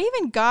 And I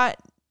even got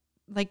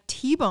like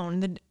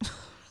T-boned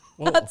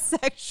Whoa. not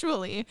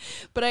sexually,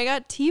 but I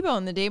got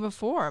T-boned the day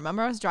before.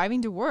 Remember, I was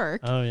driving to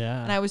work Oh,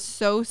 yeah. and I was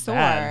so sore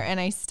Bad. and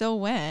I still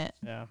went.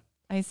 Yeah.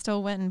 I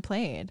still went and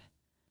played.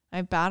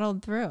 I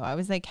battled through. I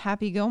was like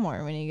Happy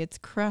Gilmore when he gets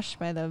crushed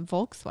by the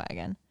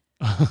Volkswagen.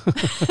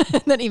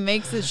 And then he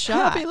makes his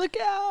shot. Happy look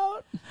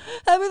out.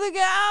 Happy look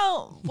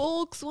out.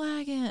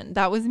 Volkswagen.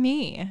 That was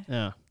me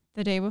Yeah.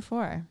 the day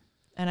before.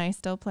 And I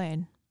still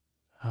played.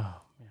 Oh,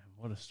 man.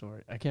 What a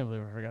story. I can't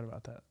believe I forgot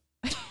about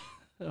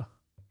that.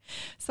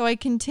 So I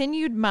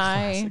continued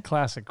my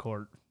Classic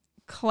court.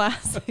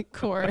 classic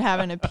court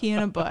having a pee in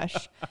a bush.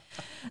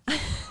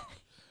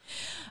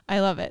 I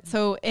love it.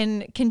 So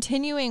in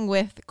continuing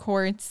with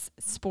Court's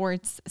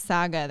sports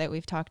saga that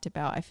we've talked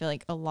about, I feel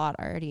like a lot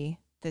already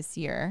this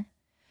year.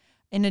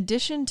 In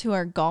addition to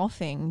our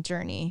golfing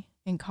journey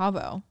in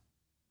Cabo,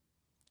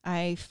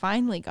 I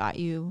finally got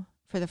you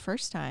for the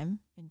first time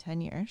in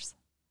 10 years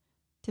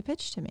to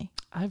pitch to me.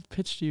 I've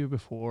pitched to you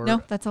before.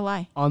 No, that's a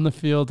lie. On the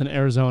field in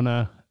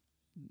Arizona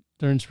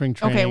during spring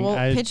training. Okay, well,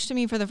 pitch to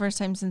me for the first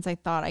time since I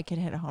thought I could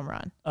hit a home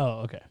run.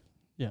 Oh, okay.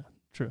 Yeah,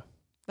 true.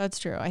 That's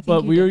true. I think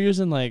But you we did. were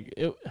using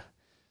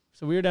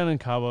so we were down in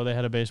Cabo. They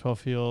had a baseball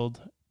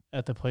field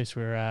at the place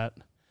we were at.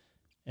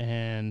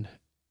 And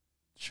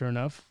sure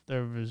enough,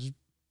 there was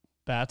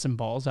bats and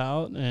balls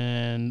out.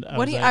 And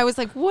I was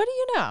like, what do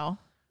you know?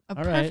 A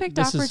All right, perfect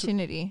this is-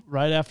 opportunity.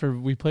 right after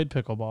we played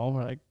pickleball,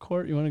 we're like,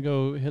 Court, you want to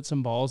go hit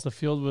some balls? The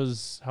field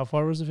was, how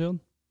far was the field?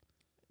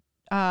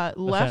 The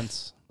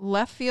fence.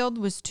 Left field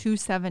was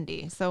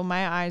 270. So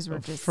my eyes were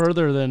just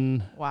further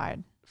than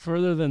wide.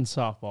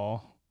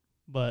 softball,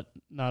 but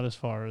not as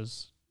far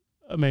as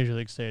a major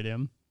league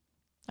stadium.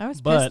 I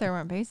was But- pissed there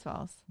weren't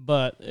baseballs.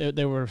 But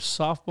they were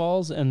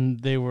softballs, and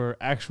they were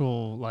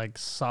actual like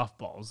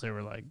softballs. They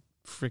were like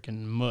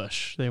freaking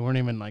mush. They weren't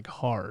even like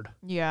hard.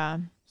 Yeah.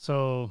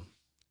 So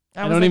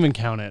I was don't like, even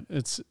count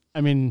it.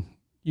 I mean,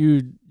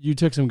 you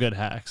took some good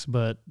hacks,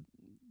 but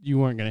you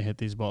weren't going to hit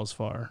these balls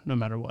far no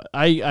matter what.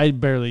 I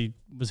barely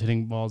was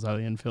hitting balls out of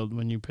the infield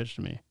when you pitched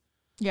to me.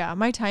 Yeah,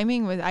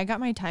 I got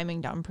my timing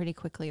down pretty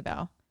quickly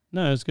though.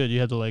 No, it's good. You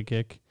had the leg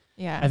kick.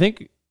 Yeah. I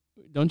think,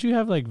 don't you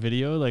have like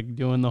video, like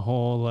doing the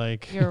whole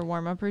like. Your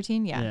warm-up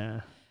routine? Yeah.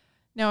 Yeah.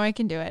 No, I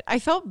can do it. I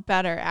felt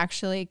better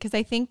actually because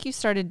I think you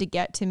started to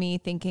get to me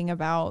thinking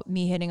about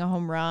me hitting a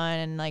home run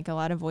and like a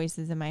lot of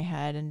voices in my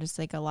head and just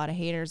like a lot of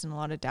haters and a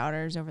lot of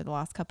doubters over the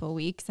last couple of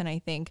weeks. And I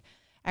think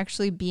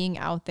actually being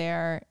out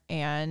there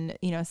and,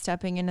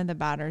 stepping into the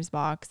batter's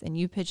box and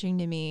you pitching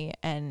to me,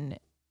 and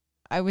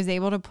I was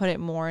able to put it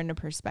more into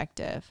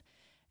perspective.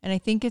 And I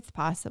think it's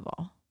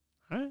possible.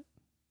 All right.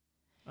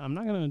 I'm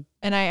not going to.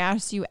 And I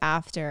asked you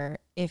after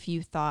if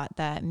you thought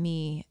that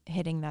me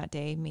hitting that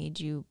day made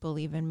you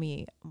believe in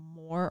me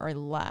more or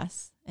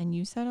less. And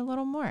you said a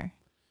little more,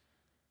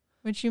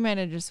 which you might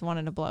have just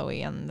wanted a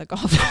blowy on the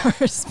golf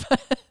course.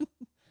 But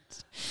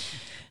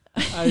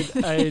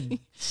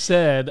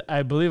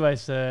I believe I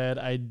said,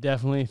 I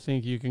definitely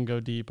think you can go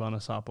deep on a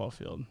softball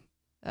field.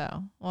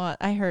 Oh, well,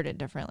 I heard it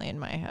differently in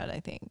my head, I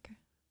think.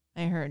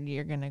 I heard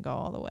you're going to go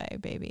all the way,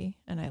 baby.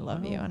 And I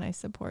love you and I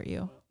support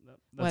you.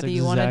 That's Whether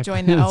you want to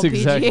join the that's LPGA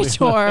exactly what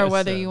tour I or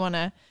whether said. you want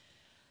to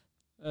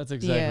That's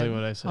exactly be a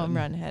what I said. home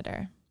run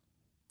hitter.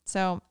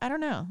 So I don't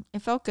know.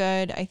 It felt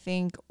good. I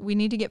think we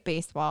need to get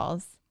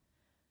baseballs.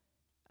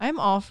 I'm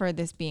all for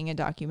this being a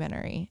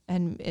documentary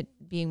and it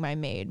being my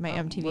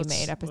MTV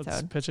Made episode.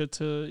 Let's pitch it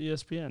to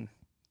ESPN.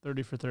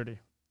 30 for 30.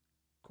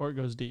 Court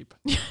goes deep.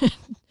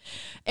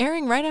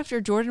 Airing right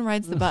after Jordan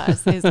rides the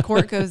bus is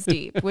Court Goes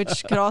Deep,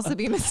 which could also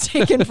be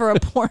mistaken for a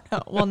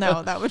porno. Well,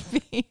 no, that would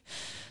be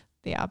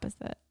the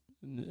opposite.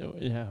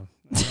 Yeah.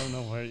 I don't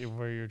know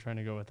where you're trying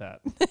to go with that.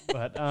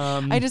 But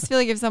I just feel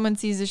like if someone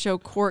sees the show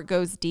Court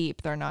Goes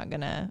Deep, they're not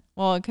going to,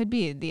 well, it could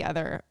be the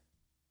other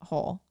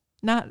hole.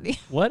 Not the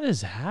what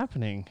is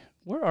happening?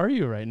 Where are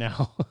you right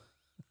now?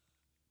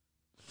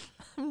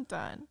 I'm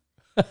done.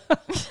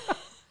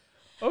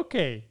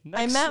 Okay.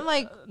 Next, meant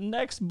like-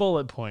 next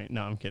bullet point.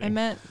 No, I'm kidding. I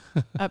meant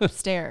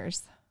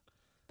upstairs.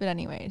 But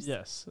anyways.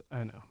 Yes,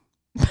 I know.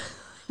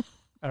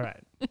 All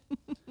right.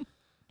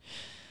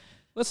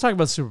 Let's talk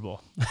about Super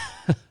Bowl.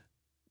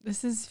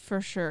 This is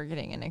for sure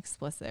getting an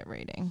explicit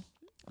rating.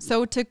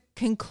 So to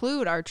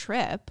conclude our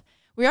trip,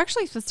 we were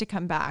actually supposed to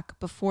come back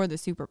before the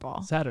Super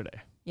Bowl. Saturday.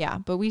 Yeah,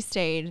 but we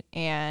stayed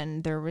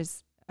and there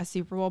was a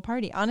Super Bowl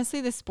party.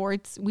 Honestly, the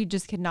sports, we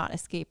just could not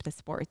escape the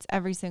sports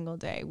every single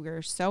day. We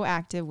were so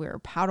active. We were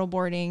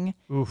paddleboarding.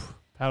 Oof,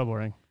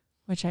 paddleboarding.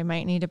 Which I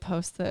might need to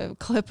post the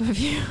clip of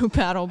you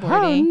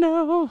paddleboarding. Oh,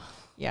 no.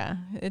 Yeah,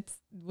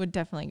 would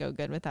definitely go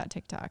good with that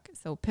TikTok.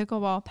 So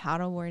pickleball,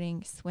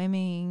 paddleboarding,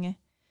 swimming,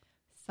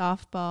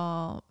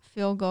 softball,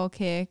 field goal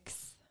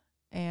kicks,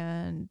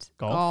 and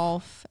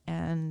golf.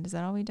 And is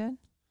that all we did?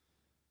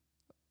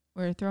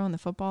 We were throwing the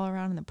football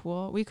around in the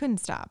pool. We couldn't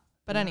stop.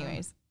 But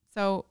anyways,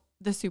 so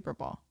the Super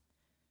Bowl.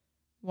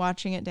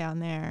 watching it down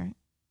there.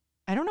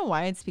 I don't know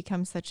why it's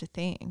become such a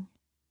thing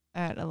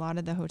at a lot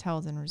of the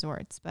hotels and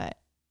resorts, but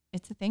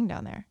it's a thing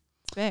down there.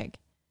 It's big.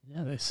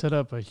 Yeah, they set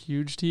up a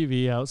huge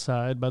TV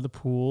outside by the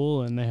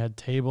pool, and they had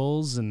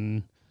tables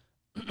and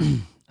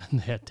and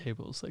they had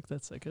tables. Like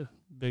that's like a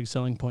big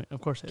selling point.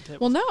 Of course they had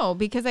tables. Well, no,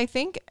 because I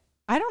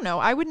don't know.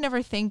 I would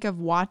never think of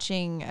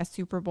watching a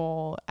Super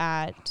Bowl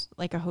at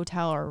like a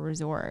hotel or a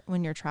resort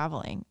when you're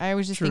traveling. I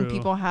always just think True.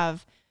 people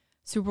have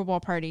Super Bowl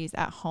parties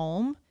at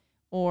home,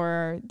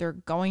 or they're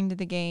going to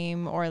the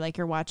game, or like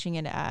you're watching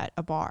it at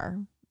a bar.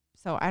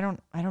 So I don't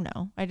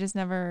know. I just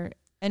never,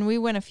 and we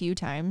went a few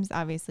times,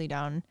 obviously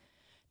down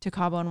to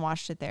Cabo and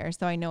watched it there.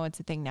 So I know it's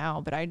a thing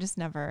now, but I just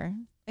never,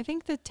 I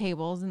think the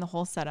tables and the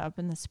whole setup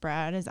and the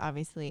spread is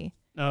obviously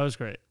No, it was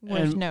great. worth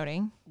And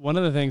noting. one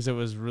of the things that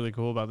was really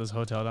cool about this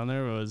hotel down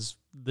there was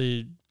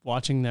the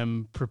watching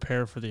them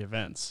prepare for the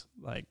events.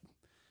 Like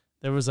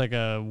there was like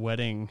a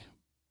wedding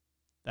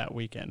that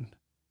weekend,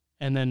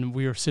 and then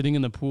we were sitting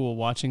in the pool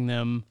watching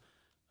them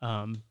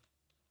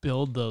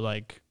build the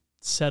like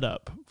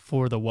setup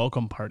for the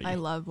welcome party. I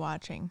love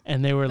watching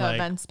And they were the like,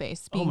 event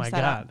space "Oh being my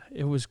set up. god,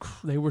 it was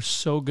they were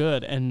so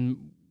good."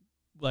 And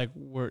like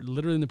we're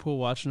literally in the pool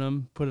watching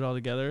them put it all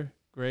together.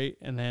 Great.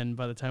 And then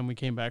by the time we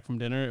came back from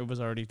dinner, it was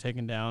already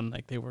taken down.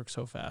 Like they work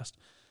so fast.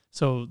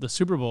 So the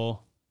Super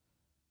Bowl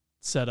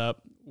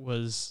setup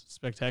was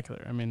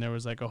spectacular. I mean, there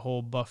was like a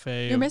whole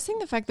buffet. You're missing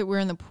the fact that we're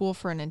in the pool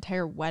for an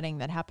entire wedding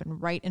that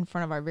happened right in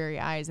front of our very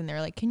eyes. And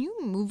they're like, can you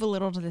move a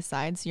little to the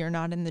side so you're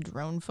not in the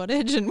drone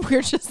footage? And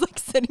we're just like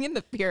sitting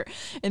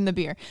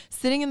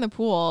sitting in the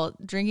pool,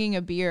 drinking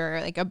a beer,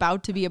 like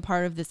about to be a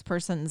part of this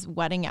person's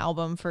wedding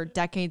album for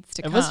decades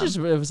to come. He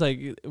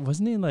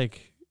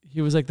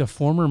was like the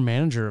former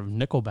manager of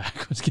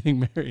Nickelback was getting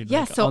married.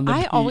 Yeah. like, So on the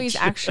I always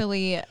beach.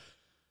 actually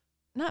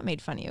not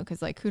made fun of you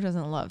because like who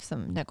doesn't love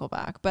some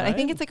Nickelback? But I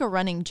think Right? it's like a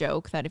running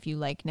joke that if you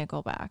like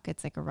Nickelback,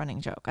 it's like a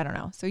running joke. I don't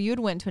know. So you had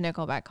went to a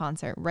Nickelback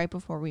concert right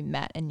before we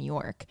met in New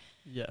York.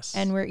 Yes.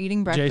 And we're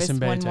eating breakfast Jason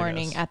Bay one took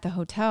morning us. at the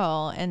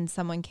hotel, and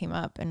someone came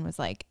up and was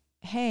like,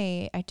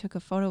 hey, I took a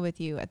photo with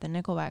you at the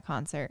Nickelback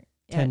concert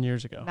 10 at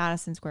years ago.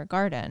 Madison Square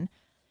Garden.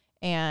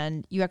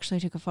 And you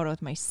actually took a photo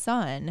with my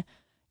son.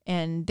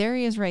 And there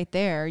he is right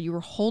there. You were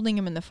holding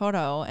him in the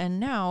photo. And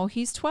now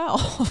he's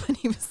 12. And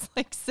he was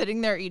like sitting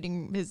there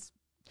eating his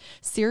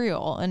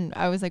cereal. And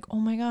I was like, oh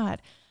my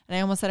God. And I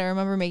almost said, I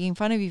remember making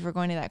fun of you for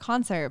going to that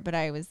concert. But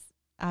I was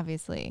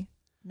obviously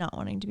not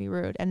wanting to be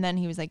rude. And then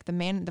he was like,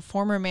 the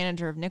former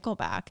manager of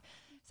Nickelback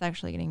is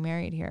actually getting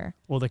married here.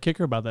 Well, the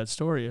kicker about that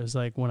story is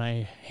like when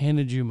I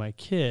handed you my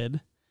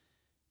kid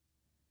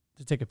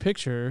to take a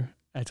picture,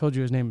 I told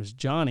you his name was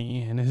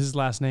Johnny, and his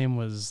last name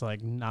was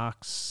like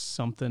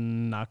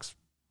Knoxbaum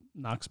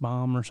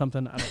or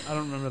something. I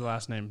don't remember the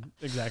last name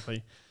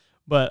exactly.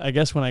 But I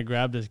guess when I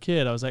grabbed his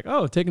kid, I was like,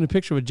 oh, taking a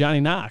picture with Johnny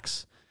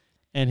Knox.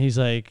 And he's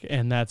like,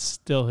 and that's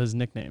still his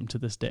nickname to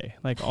this day.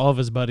 Like all of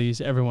his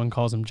buddies, everyone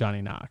calls him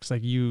Johnny Knox.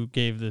 Like you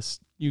gave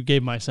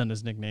my son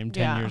his nickname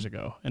 10 years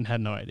ago and had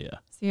no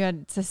idea. So you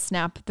had to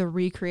snap the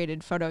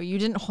recreated photo. You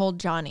didn't hold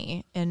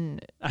Johnny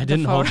in I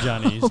didn't hold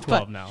Johnny. He's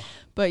 12 now.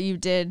 But you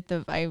did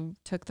I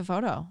took the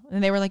photo.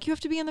 And they were like, you have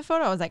to be in the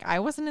photo. I was like, I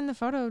wasn't in the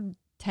photo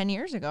 10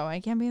 years ago.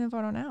 I can't be in the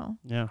photo now.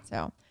 Yeah.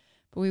 So,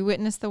 but we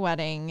witnessed the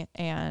wedding,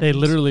 and they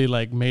literally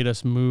like made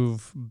us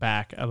move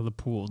back out of the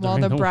pool while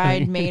during the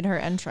bride wedding. made her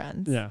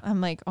entrance. Yeah. I'm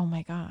like, oh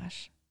my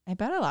gosh. I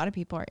bet a lot of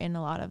people are in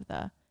a lot of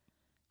the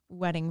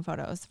wedding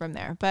photos from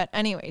there. But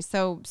anyway,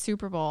 so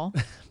Super Bowl.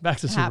 Back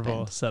to Super Bowl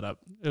happened. setup.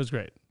 It was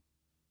great.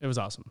 It was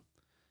awesome.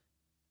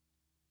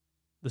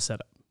 The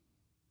setup.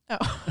 Oh,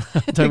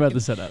 Talk about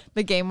the setup.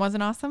 the game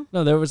wasn't awesome.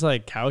 No, there was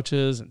like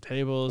couches and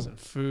tables and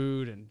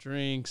food and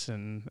drinks,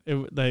 and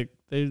it like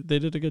they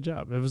did a good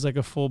job. It was like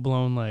a full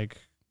blown like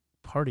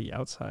party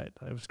outside.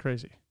 It was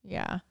crazy.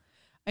 Yeah.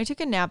 I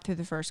took a nap through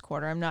the first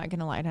quarter. I'm not going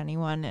to lie to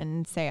anyone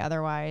and say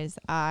otherwise.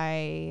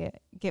 I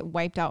get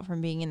wiped out from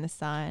being in the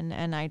sun,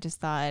 and I just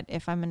thought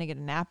if I'm going to get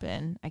a nap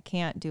in, I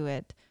can't do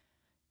it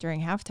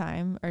during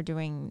halftime or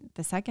doing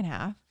the second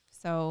half.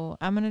 So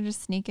I'm going to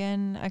just sneak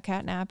in a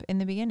cat nap in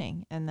the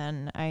beginning. And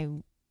then I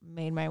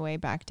made my way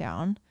back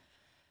down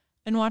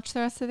and watched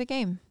the rest of the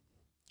game.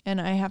 And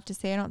I have to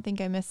say, I don't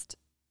think I missed.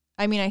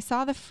 I mean, I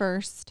saw the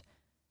first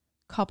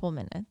couple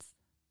minutes,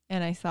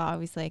 and I saw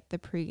obviously like the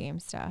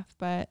pregame stuff,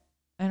 but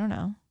I don't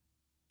know.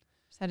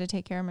 Just had to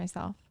take care of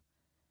myself.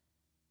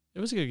 It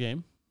was a good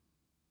game.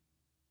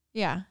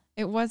 Yeah,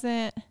 it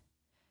wasn't.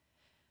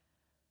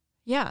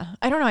 Yeah,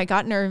 I don't know. I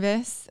got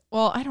nervous.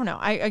 Well, I don't know.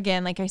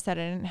 Again, like I said,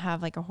 I didn't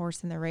have like a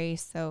horse in the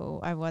race,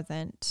 so I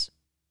haven't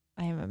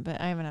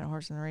had a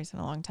horse in the race in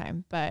a long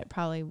time, but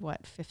probably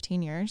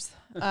 15 years.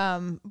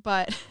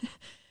 But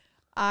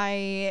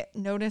I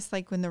noticed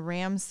like when the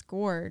Rams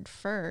scored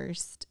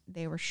first,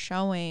 they were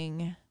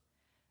showing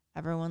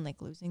everyone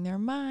like losing their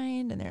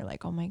mind, and they're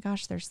like, oh my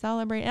gosh, they're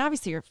celebrating. And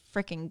obviously you're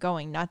freaking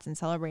going nuts and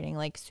celebrating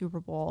like Super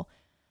Bowl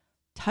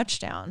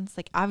touchdowns.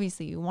 Like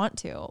obviously you want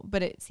to,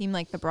 but it seemed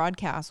like the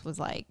broadcast was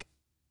like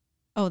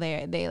oh,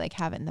 they like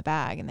have it in the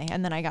bag, and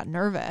then I got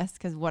nervous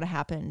because what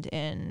happened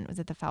was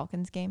it the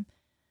Falcons game?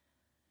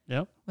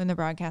 Yep. When the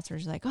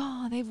broadcaster's like,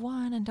 oh, they've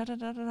won and da da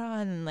da da da,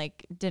 and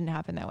like didn't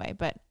happen that way,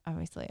 but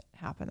obviously it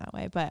happened that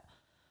way. But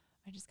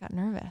I just got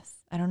nervous.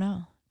 I don't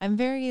know. I'm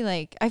very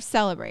like, I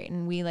celebrate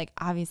and we like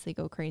obviously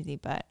go crazy,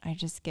 but I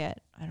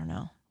don't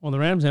know. Well, the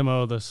Rams'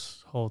 MO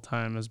this whole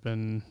time has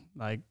been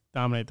like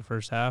dominate the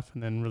first half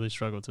and then really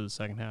struggle to the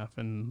second half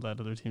and let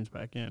other teams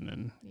back in.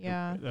 And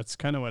yeah, that's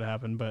kind of what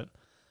happened. But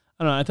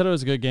I don't know. I thought it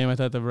was a good game. I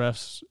thought the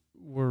refs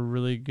were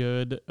really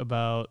good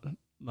about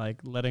like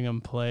letting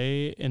them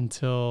play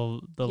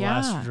until the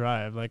last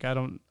drive. Like, I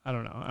don't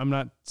know. I'm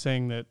not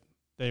saying that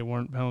they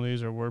weren't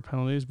penalties or were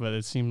penalties, but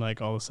it seemed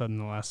like all of a sudden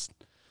the last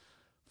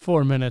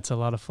 4 minutes, a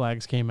lot of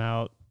flags came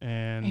out.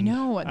 And I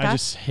know. I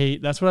just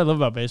hate, that's what I love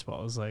about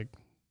baseball is like,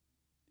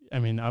 I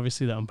mean,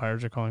 obviously the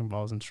umpires are calling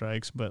balls and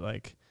strikes, but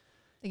like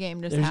the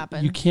game just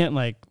happened. You can't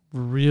like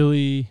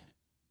really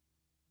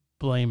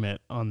blame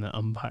it on the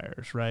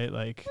umpires, right?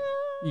 Like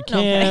you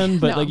can,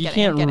 but like you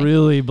can't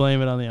really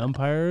blame it on the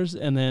umpires.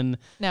 And then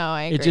no,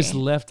 I agree. It just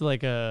left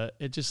like a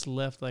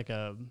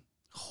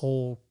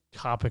whole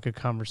topic of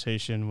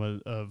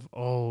conversation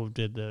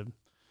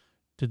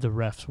did the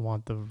refs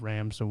want the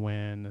Rams to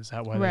win? Is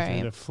that why they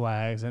threw the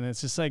flags? And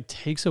it's just like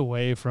takes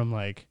away from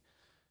like,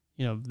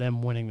 you know,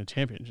 them winning the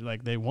championship.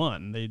 Like they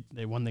won.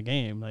 They won the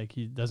game. Like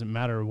it doesn't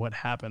matter what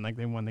happened. Like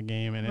they won the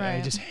game. And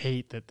I just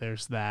hate that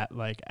there's that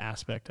like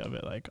aspect of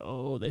it. Like,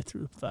 oh, they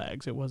threw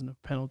flags. It wasn't a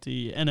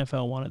penalty.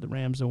 NFL wanted the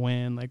Rams to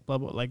win. Like blah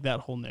blah. Like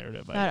that whole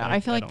narrative. I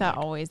feel like that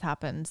always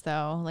happens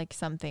though. Like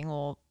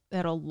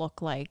it'll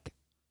look like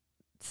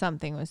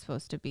something was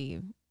supposed to be.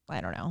 I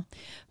don't know.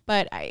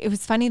 But it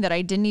was funny that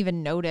I didn't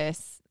even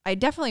notice. I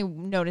definitely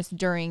noticed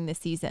during the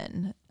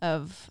season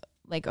of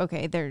like,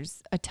 okay,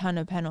 there's a ton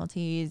of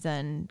penalties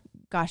and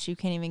gosh, you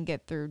can't even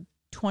get through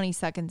 20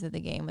 seconds of the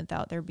game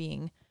without there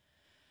being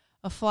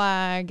a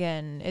flag.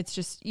 And it's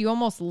just, you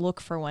almost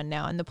look for one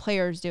now. And the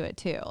players do it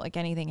too. Like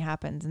anything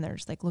happens and they're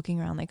just like looking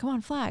around like, come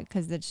on, flag.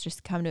 Cause it's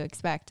just come to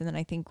expect. And then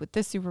I think with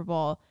this Super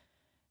Bowl,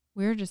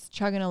 we were just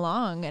chugging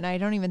along and I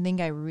don't even think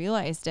I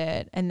realized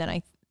it. And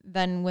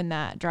then when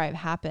that drive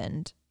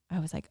happened, I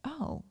was like,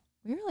 oh,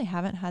 we really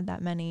haven't had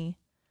that many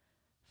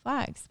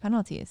flags,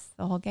 penalties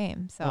the whole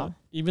game. So well,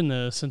 even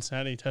the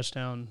Cincinnati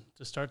touchdown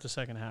to start the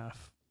second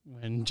half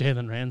when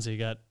Jalen Ramsey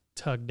got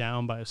tugged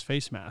down by his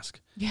face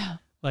mask. Yeah.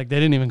 Like they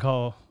didn't even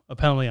call a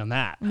penalty on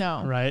that.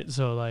 No. Right?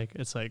 So like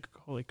it's like,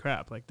 holy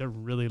crap, like they're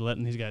really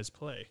letting these guys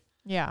play.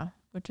 Yeah,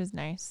 which is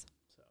nice.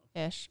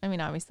 Ish. I mean,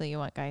 obviously you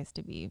want guys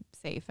to be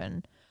safe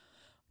and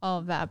all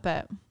of that,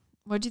 but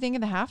what'd you think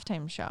of the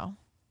halftime show?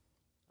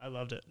 I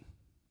loved it.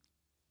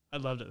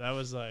 That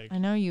was like, I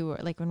know you were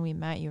like, when we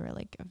met, you were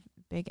like a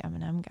big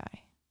Eminem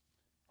guy.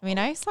 I mean,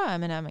 I saw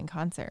Eminem in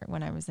concert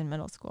when I was in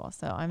middle school,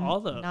 so I'm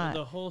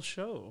the whole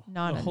show.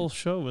 Not the whole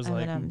show was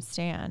like Eminem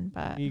stan,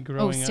 but me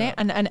growing up.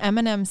 An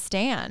Eminem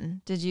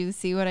stan. Did you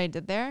see what I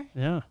did there?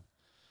 Yeah.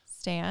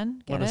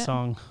 Stan. What a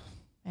song.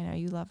 I know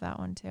you love that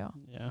one too.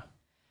 Yeah.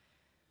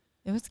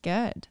 It was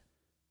good.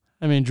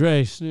 I mean,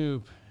 Dre,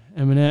 Snoop,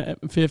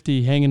 Eminem,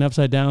 50 hanging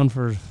upside down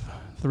for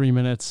 3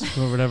 minutes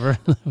or whatever.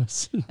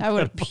 I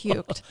would have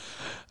puked.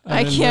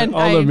 I can't.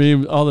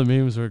 All the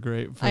memes were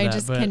great. I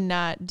just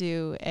cannot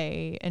do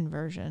a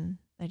inversion.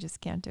 I just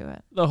can't do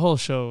it. The whole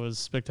show was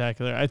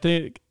spectacular. I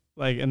think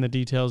like, and the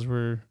details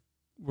were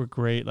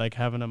great. Like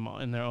having them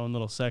in their own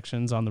little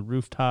sections on the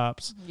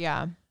rooftops.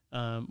 Yeah.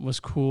 Was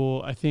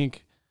cool. I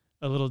think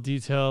a little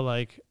detail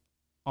like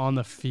on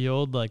the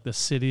field, like the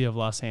city of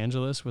Los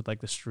Angeles with like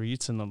the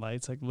streets and the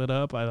lights like lit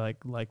up. I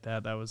like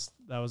that. That was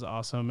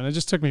awesome. And it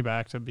just took me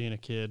back to being a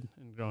kid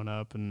and growing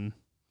up and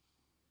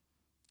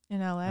in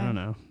LA. I don't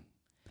know.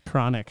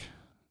 Chronic,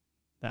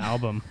 the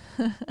album.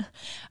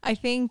 I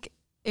think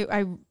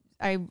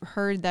I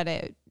heard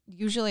that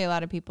usually a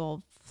lot of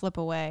people flip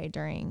away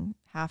during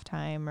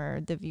halftime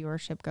or the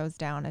viewership goes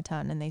down a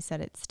ton, and they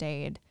said it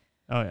stayed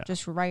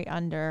just right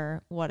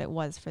under what it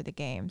was for the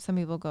game. Some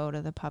people go to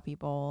the Puppy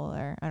Bowl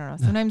or I don't know.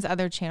 Sometimes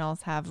other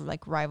channels have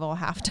like rival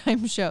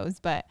halftime shows,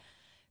 but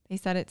they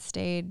said it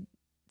stayed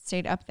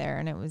up there,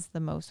 and it was the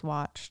most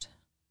watched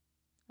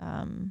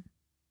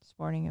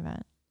sporting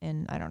event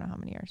in I don't know how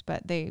many years,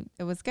 but it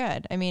was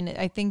good. I mean,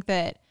 I think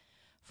that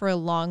for a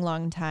long,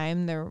 long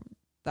time, the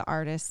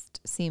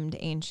artist seemed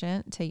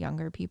ancient to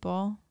younger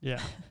people.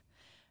 Yeah.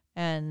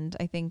 And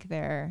I think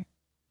they're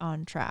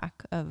on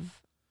track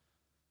of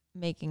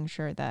making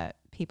sure that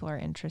people are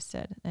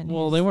interested.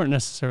 Well, they weren't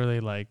necessarily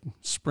like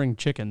spring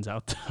chickens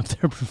out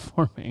there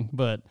performing,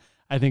 but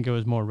I think it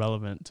was more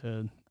relevant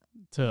to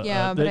a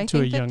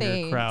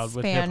younger crowd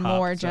with hip-hop,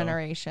 more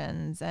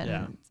generations, and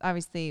it's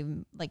obviously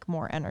like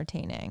more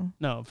entertaining.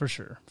 No, for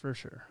sure.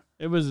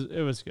 It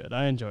was good.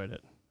 I enjoyed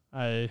it.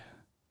 I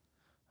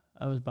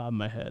was bobbing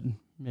my head,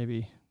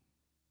 maybe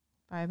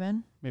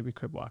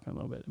crib walking a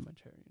little bit in my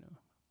chair, you know.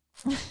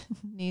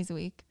 Knees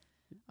weak,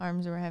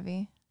 arms were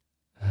heavy,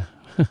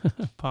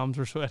 palms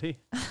were sweaty.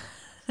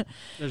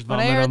 There's when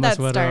I heard that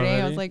starting,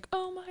 already. I was like,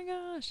 oh my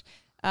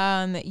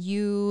gosh.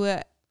 You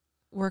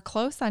were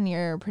close on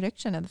your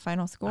prediction of the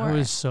final score. I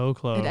was so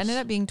close. It ended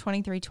up being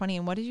 23-20.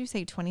 And what did you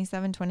say,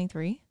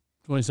 27-23?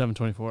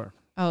 27-24.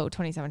 Oh,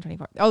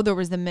 27-24. Oh, there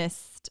was the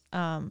missed.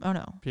 Oh,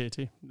 no. PAT.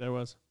 There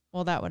was.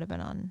 Well, that would have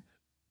been on,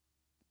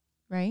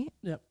 right?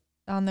 Yep.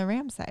 On the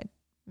Rams side.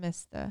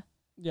 Missed the.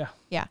 Yeah.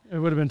 Yeah. It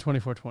would have been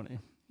 24-20.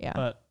 Yeah.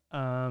 But,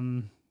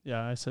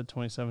 yeah, I said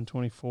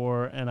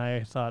 27-24, and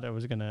I thought it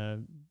was going to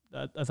 –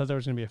 I thought there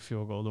was going to be a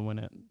field goal to win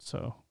it.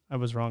 So I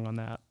was wrong on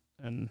that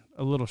and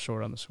a little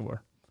short on the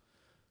score.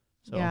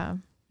 So yeah.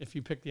 if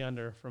you pick the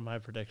under for my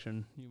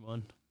prediction, you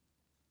won.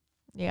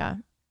 Yeah.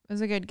 It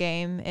was a good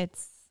game.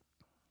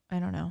 I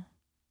don't know.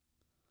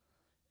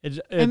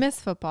 I miss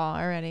football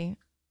already.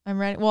 I'm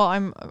ready. Well,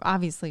 I'm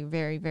obviously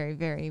very, very,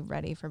 very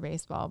ready for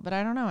baseball, but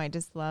I don't know. I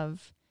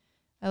love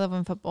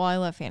when football. I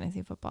love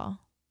fantasy football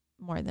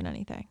more than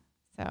anything.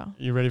 So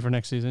you ready for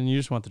next season? You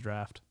just want the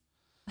draft.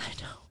 I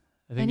know.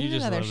 I think need you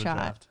just another love the shot.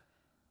 draft.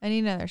 I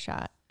need another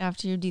shot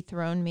after you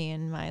dethroned me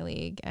in my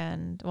league.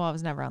 And well, I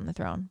was never on the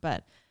throne,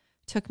 but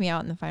took me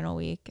out in the final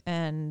week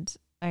and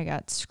I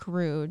got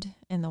screwed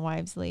in the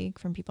wives league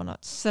from people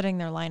not setting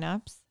their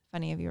lineups. If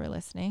any of you are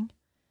listening,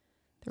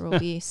 there will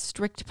be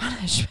strict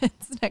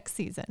punishments next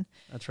season.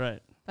 That's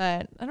right.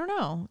 But I don't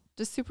know.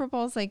 Just Super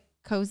Bowl's like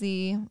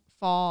cozy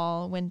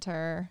fall,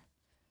 winter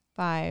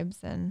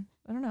vibes. And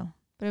I don't know,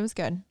 but it was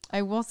good.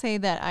 I will say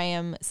that I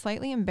am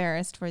slightly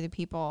embarrassed for the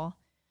people,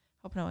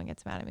 hope no one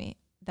gets mad at me,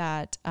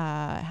 that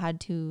had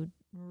to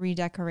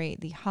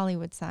redecorate the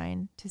Hollywood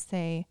sign to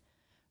say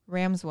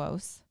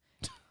Ramswos.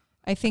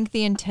 I think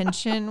the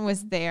intention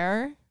was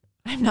there.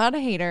 I'm not a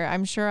hater.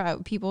 I'm sure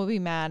people will be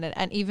mad.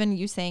 And even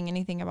you saying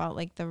anything about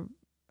like the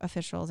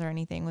officials or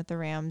anything with the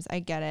Rams, I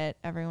get it.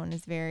 Everyone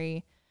is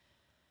very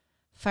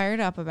fired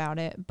up about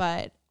it.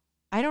 But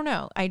I don't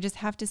know. I just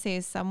have to say,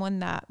 as someone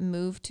that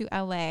moved to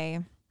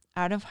LA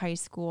out of high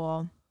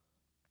school,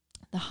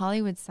 the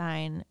Hollywood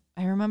sign,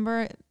 I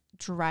remember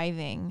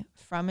driving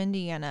from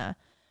Indiana.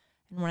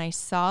 And when I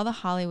saw the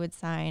Hollywood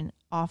sign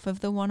off of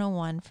the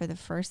 101 for the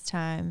first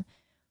time,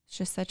 it's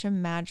just such a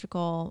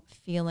magical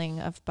feeling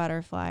of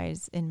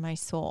butterflies in my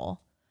soul.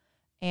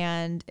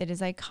 And it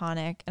is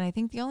iconic. And I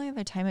think the only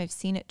other time I've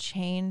seen it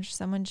change,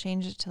 someone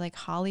changed it to like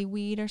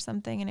Hollyweed or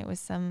something. And it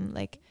was some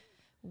like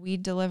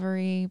weed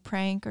delivery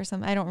prank or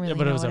something. I don't really know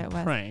what it was. It was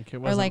a prank. It or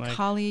wasn't like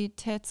Holly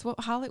Tits.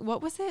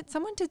 What was it?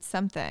 Someone did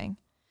something.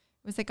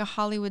 It was like a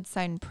Hollywood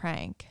sign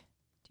prank.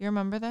 Do you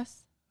remember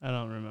this? I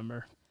don't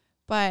remember.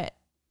 But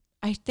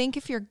I think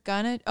if you're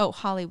gonna,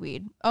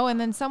 Hollyweed. Oh, and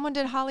then someone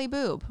did Holly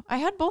Boob. I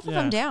had both of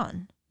them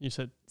down. You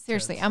said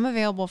seriously. tits. I'm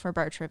available for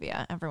bar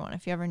trivia, everyone,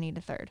 if you ever need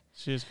a third.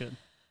 She is good.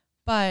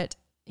 But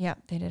yeah,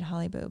 they did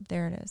Holly Boob.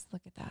 There it is.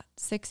 Look at that.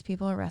 6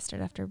 people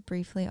arrested after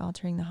briefly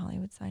altering the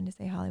Hollywood sign to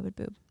say Hollywood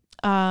Boob.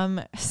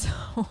 So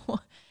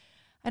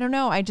I don't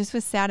know. I just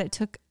was sad. It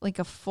took like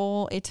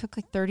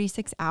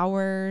 36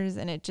 hours,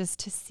 and it just,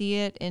 to see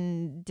it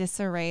in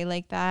disarray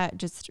like that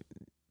just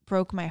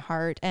broke my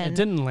heart. And it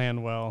didn't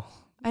land well.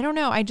 I don't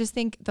know. I just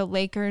think the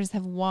Lakers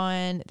have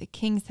won, the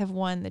Kings have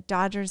won, the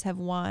Dodgers have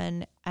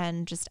won,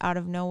 and just out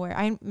of nowhere.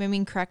 I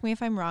mean, correct me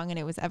if I'm wrong, and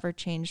it was ever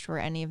changed for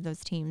any of those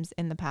teams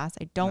in the past.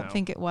 I don't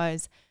think it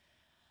was.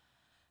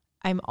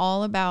 I'm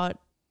all about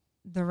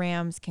the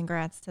Rams.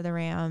 Congrats to the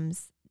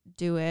Rams.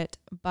 Do it.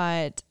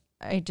 But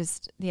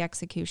the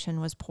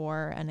execution was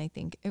poor, and I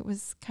think it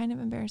was kind of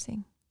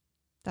embarrassing.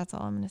 That's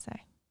all I'm going to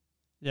say.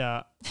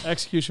 Yeah.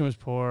 Execution was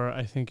poor.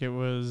 I think it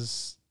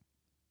was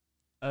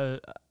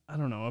I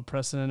don't know, a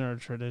precedent or a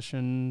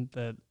tradition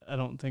that I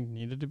don't think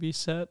needed to be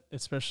set,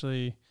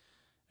 especially,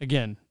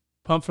 again,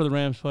 pump for the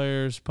Rams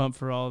players, pump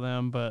for all of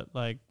them. But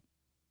like,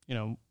 you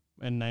know,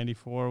 in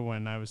 94,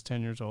 when I was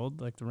 10 years old,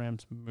 like the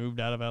Rams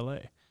moved out of LA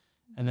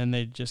and then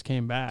they just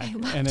came back.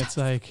 And it's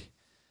like,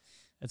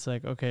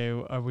 okay,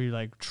 are we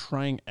like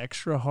trying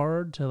extra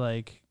hard to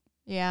like,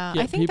 yeah,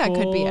 I think that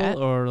could be it.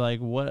 Or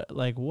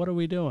what are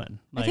we doing?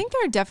 I think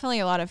there are definitely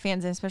a lot of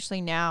fans, especially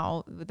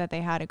now that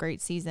they had a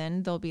great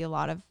season. There'll be a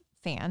lot of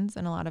fans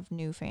and a lot of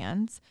new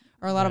fans,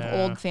 or a lot of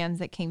old fans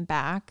that came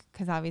back,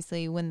 because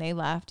obviously when they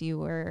left, you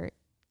were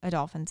a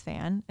Dolphins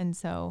fan, and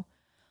so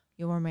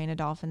you'll remain a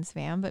Dolphins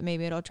fan, but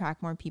maybe it'll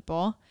attract more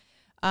people.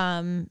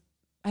 I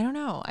don't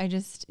know.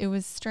 It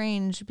was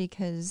strange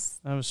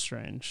because that was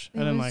strange. I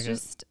didn't like it. It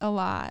was just a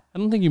lot. I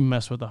don't think you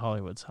mess with the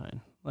Hollywood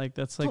sign. Like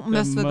that's like don't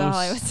mess with the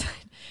Hollywood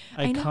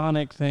sign.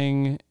 Iconic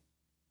thing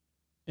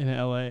in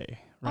LA.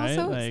 Right?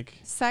 Also, like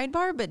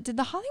sidebar, but did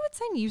the Hollywood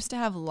sign used to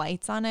have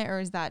lights on it, or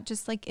is that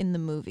just like in the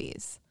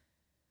movies?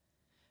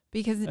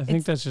 Because I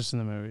think that's just in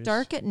the movies.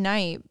 Dark at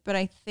night, but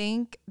I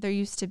think there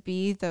used to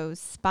be those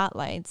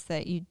spotlights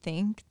that you'd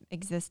think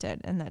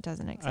existed, and that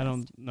doesn't exist. I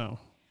don't know.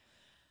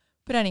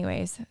 But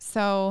anyways,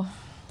 so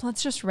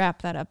let's just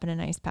wrap that up in a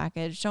nice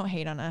package. Don't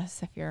hate on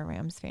us if you're a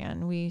Rams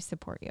fan. We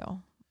support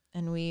you,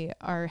 and we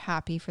are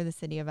happy for the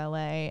city of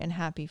LA and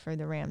happy for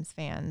the Rams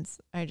fans.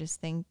 I just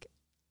think,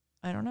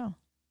 I don't know.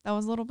 That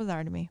was a little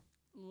bizarre to me.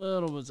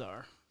 Little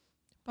bizarre.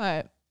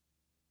 But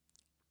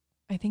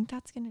I think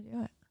that's going to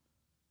do it.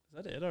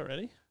 Is that it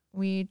already?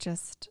 We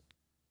just